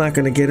 I'm not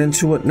going to get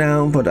into it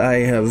now, but I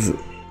have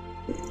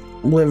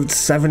lived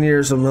 7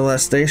 years of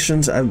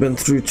molestations. I've been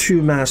through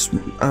 2 mass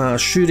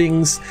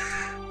shootings.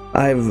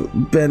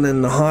 I've been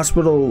in the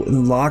hospital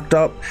and locked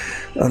up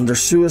under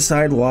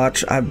suicide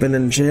watch. I've been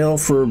in jail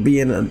for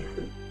being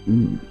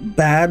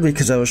bad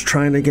because I was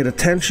trying to get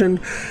attention.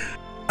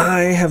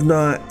 I have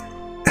not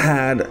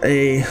had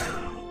a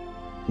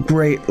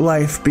great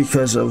life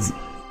because of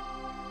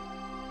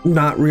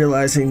not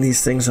realizing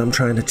these things I'm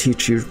trying to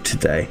teach you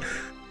today.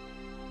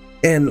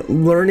 And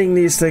learning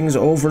these things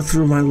over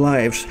through my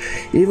life,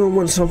 even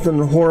when something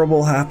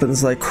horrible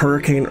happens like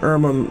Hurricane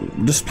Irma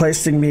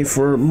displacing me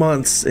for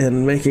months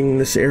and making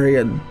this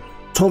area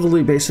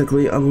totally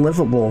basically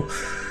unlivable,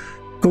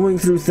 going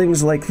through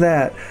things like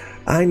that,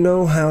 I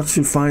know how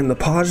to find the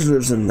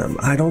positives in them.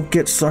 I don't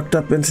get sucked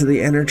up into the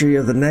energy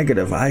of the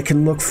negative. I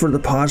can look for the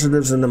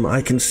positives in them.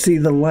 I can see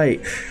the light.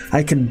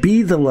 I can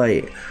be the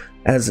light,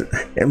 as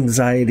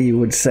anxiety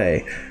would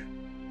say.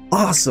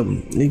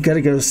 Awesome. You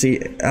gotta go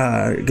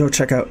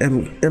check out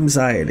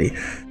Anxiety.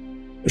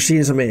 She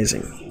is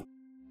amazing.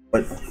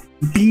 But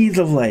be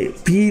the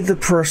light, be the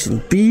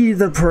person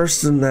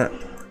that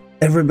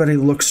everybody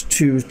looks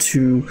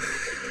to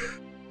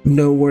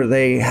know where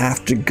they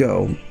have to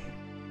go.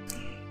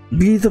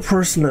 Be the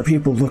person that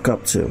people look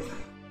up to.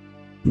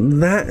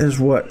 That is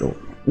what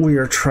we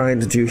are trying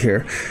to do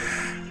here.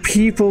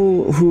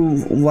 People who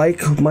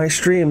like my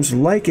streams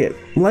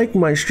like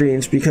my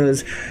streams,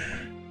 because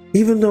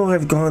even though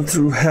I've gone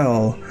through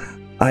hell,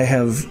 I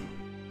have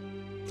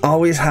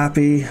always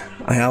happy.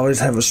 I always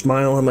have a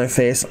smile on my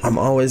face. I'm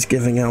always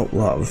giving out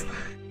love.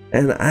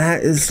 And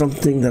that is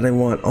something that I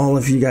want all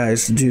of you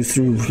guys to do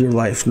through your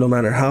life, no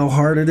matter how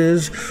hard it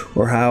is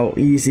or how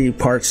easy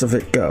parts of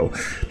it go.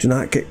 Do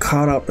not get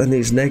caught up in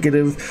these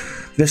negative,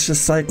 vicious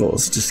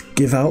cycles. Just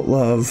give out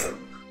love,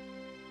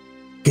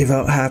 give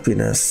out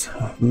happiness,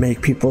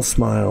 make people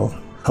smile,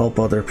 help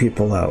other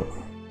people out.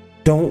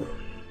 Don't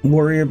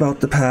worry about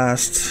the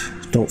past.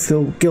 Don't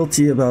feel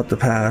guilty about the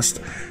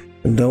past.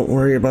 And don't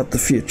worry about the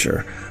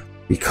future.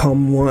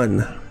 Become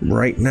one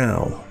right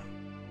now.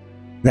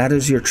 That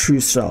is your true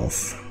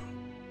self.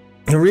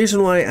 The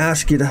reason why I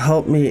ask you to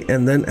help me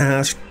and then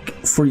ask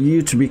for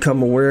you to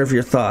become aware of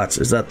your thoughts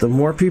is that the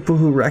more people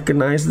who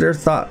recognize their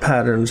thought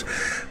patterns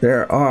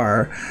there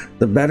are,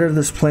 the better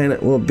this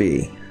planet will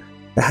be.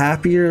 The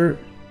happier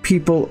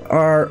people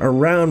are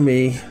around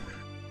me,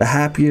 the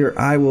happier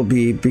I will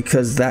be,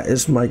 because that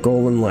is my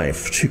goal in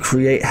life, to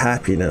create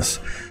happiness.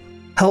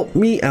 Help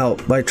me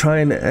out by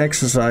trying to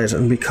exercise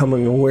and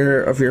becoming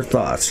aware of your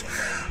thoughts.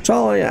 That's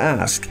all I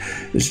ask,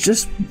 is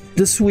just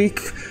this week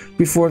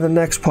before the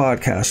next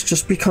podcast,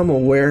 just become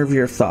aware of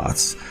your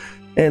thoughts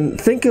and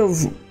think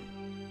of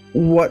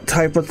what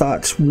type of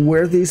thoughts,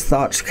 where these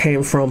thoughts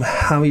came from,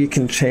 how you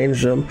can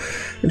change them,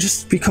 and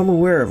just become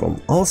aware of them.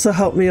 Also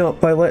help me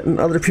out by letting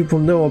other people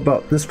know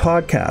about this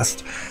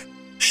podcast.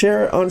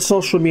 Share it on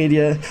social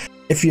media.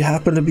 If you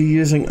happen to be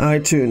using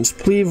iTunes,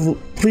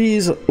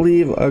 please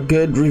leave a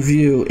good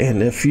review,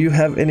 and if you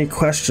have any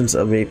questions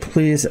of me,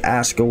 please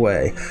ask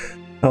away.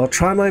 I'll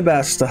try my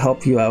best to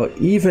help you out,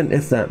 even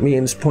if that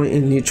means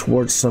pointing you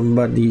towards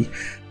somebody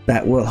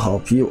that will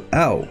help you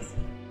out.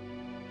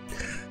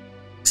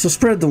 So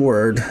spread the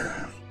word.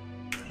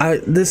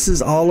 This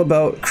is all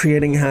about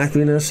creating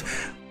happiness,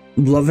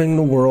 loving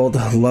the world,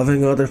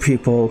 loving other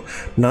people,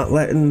 not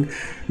letting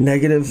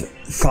negative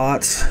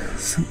thoughts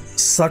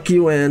suck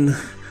you in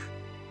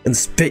and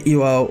spit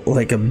you out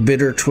like a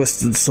bitter,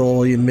 twisted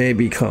soul you may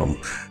become.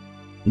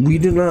 We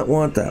do not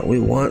want that. We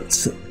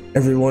want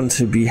everyone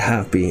to be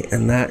happy,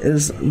 and that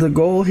is the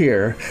goal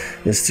here,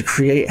 is to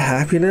create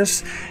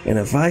happiness. And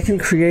if I can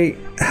create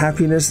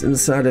happiness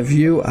inside of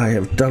you, I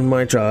have done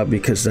my job,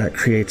 because that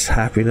creates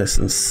happiness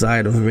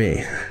inside of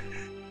me.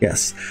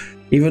 Yes,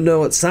 even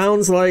though it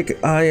sounds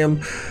like I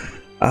am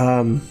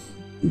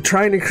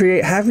trying to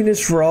create happiness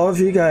for all of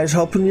you guys,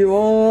 helping you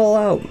all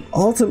out,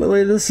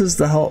 ultimately this is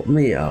to help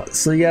me out.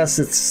 So yes,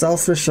 it's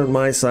selfish on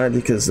my side,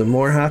 because the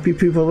more happy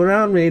people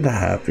around me, the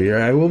happier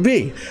I will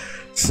be.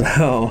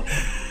 So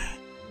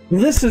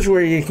this is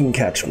where you can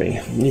catch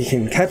me. You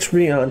can catch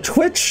me on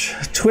Twitch,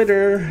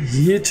 Twitter,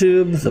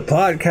 YouTube, the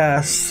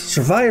podcast,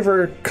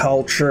 Survivor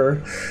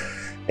Culture,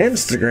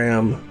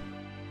 Instagram,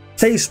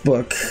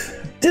 Facebook,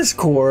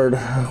 Discord,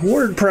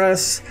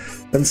 WordPress,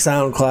 and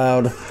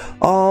SoundCloud,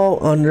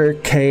 all under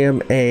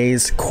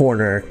KMA's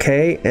Corner.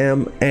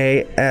 KMASKORNER.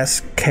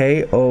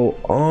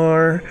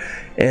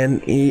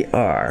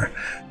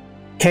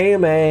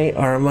 KMA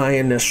are my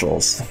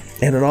initials,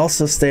 and it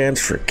also stands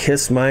for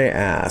Kiss My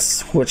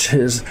Ass, which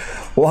is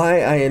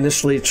why I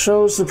initially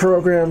chose the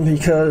program,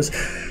 because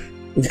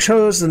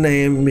chose the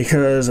name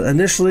because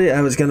initially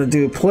I was going to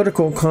do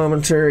political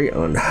commentary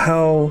on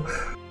how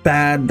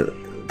bad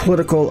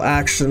political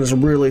actions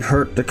really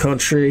hurt the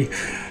country,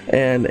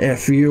 and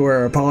if you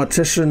are a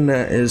politician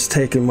that is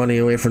taking money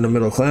away from the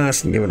middle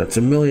class and giving it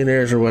to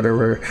millionaires or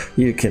whatever,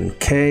 you can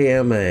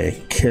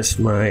KMA, Kiss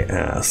My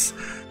Ass.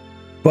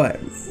 But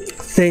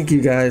thank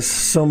you guys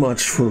so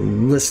much for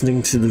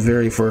listening to the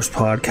very first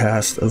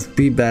podcast of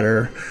Be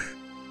Better.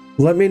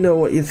 Let me know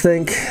what you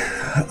think.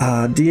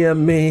 DM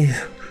me,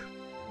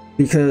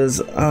 because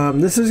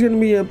this is going to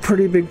be a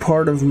pretty big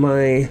part of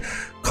my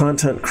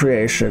content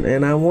creation,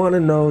 and I want to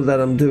know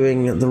that I'm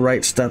doing the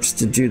right steps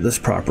to do this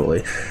properly.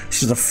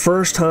 This is the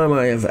first time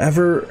I have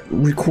ever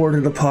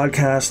recorded a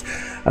podcast.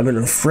 I've been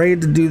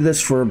afraid to do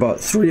this for about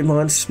 3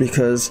 months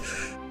because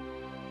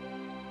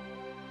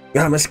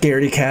I'm a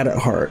scaredy cat at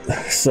heart.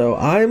 So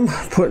I'm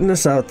putting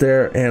this out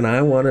there, and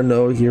I want to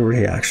know your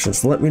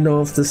reactions. Let me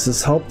know if this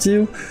has helped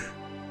you,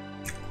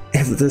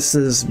 if this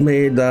has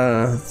made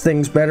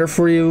things better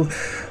for you,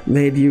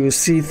 made you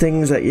see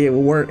things that you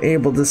weren't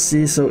able to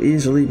see so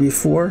easily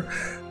before,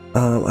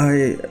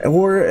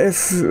 or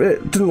if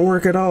it didn't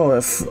work at all,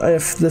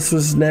 if this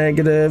was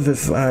negative,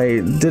 if I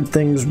did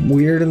things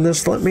weird in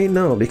this, let me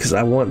know, because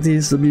I want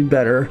these to be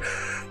better.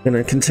 I'm going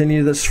to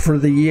continue this for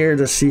the year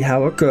to see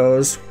how it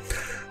goes.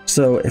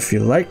 So if you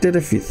liked it,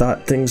 if you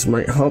thought things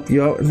might help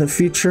you out in the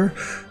future,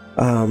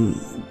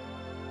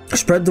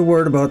 spread the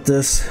word about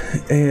this,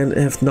 and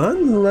if not,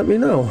 let me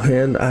know,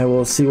 and I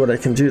will see what I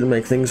can do to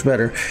make things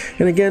better.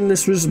 And again,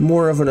 this was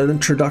more of an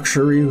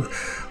introductory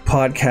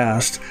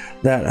podcast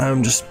that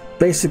I'm just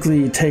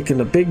basically taken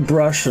a big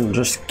brush and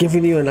just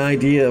giving you an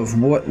idea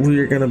of what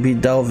we're going to be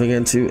delving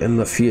into in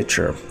the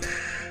future.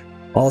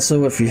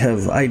 Also, if you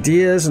have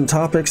ideas and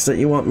topics that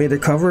you want me to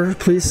cover,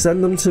 please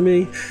send them to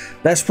me.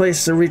 Best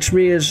place to reach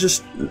me is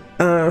just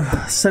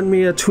send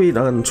me a tweet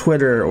on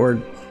Twitter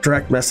or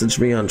direct message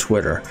me on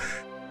Twitter.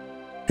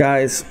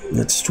 Guys,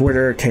 it's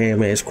Twitter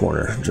KMA's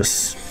Corner,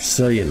 just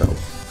so you know.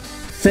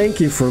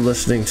 Thank you for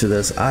listening to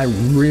this. I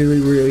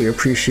really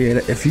appreciate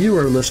it. If you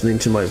are listening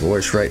to my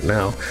voice right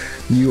now,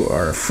 you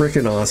are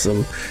freaking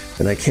awesome,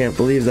 and I can't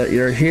believe that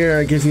you're here.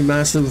 I give you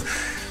massive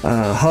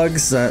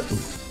hugs that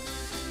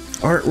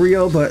aren't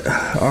real, but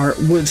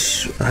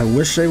which I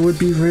wish they would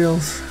be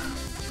real.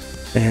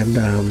 And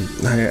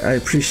I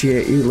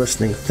appreciate you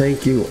listening.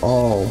 Thank you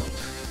all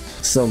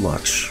so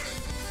much.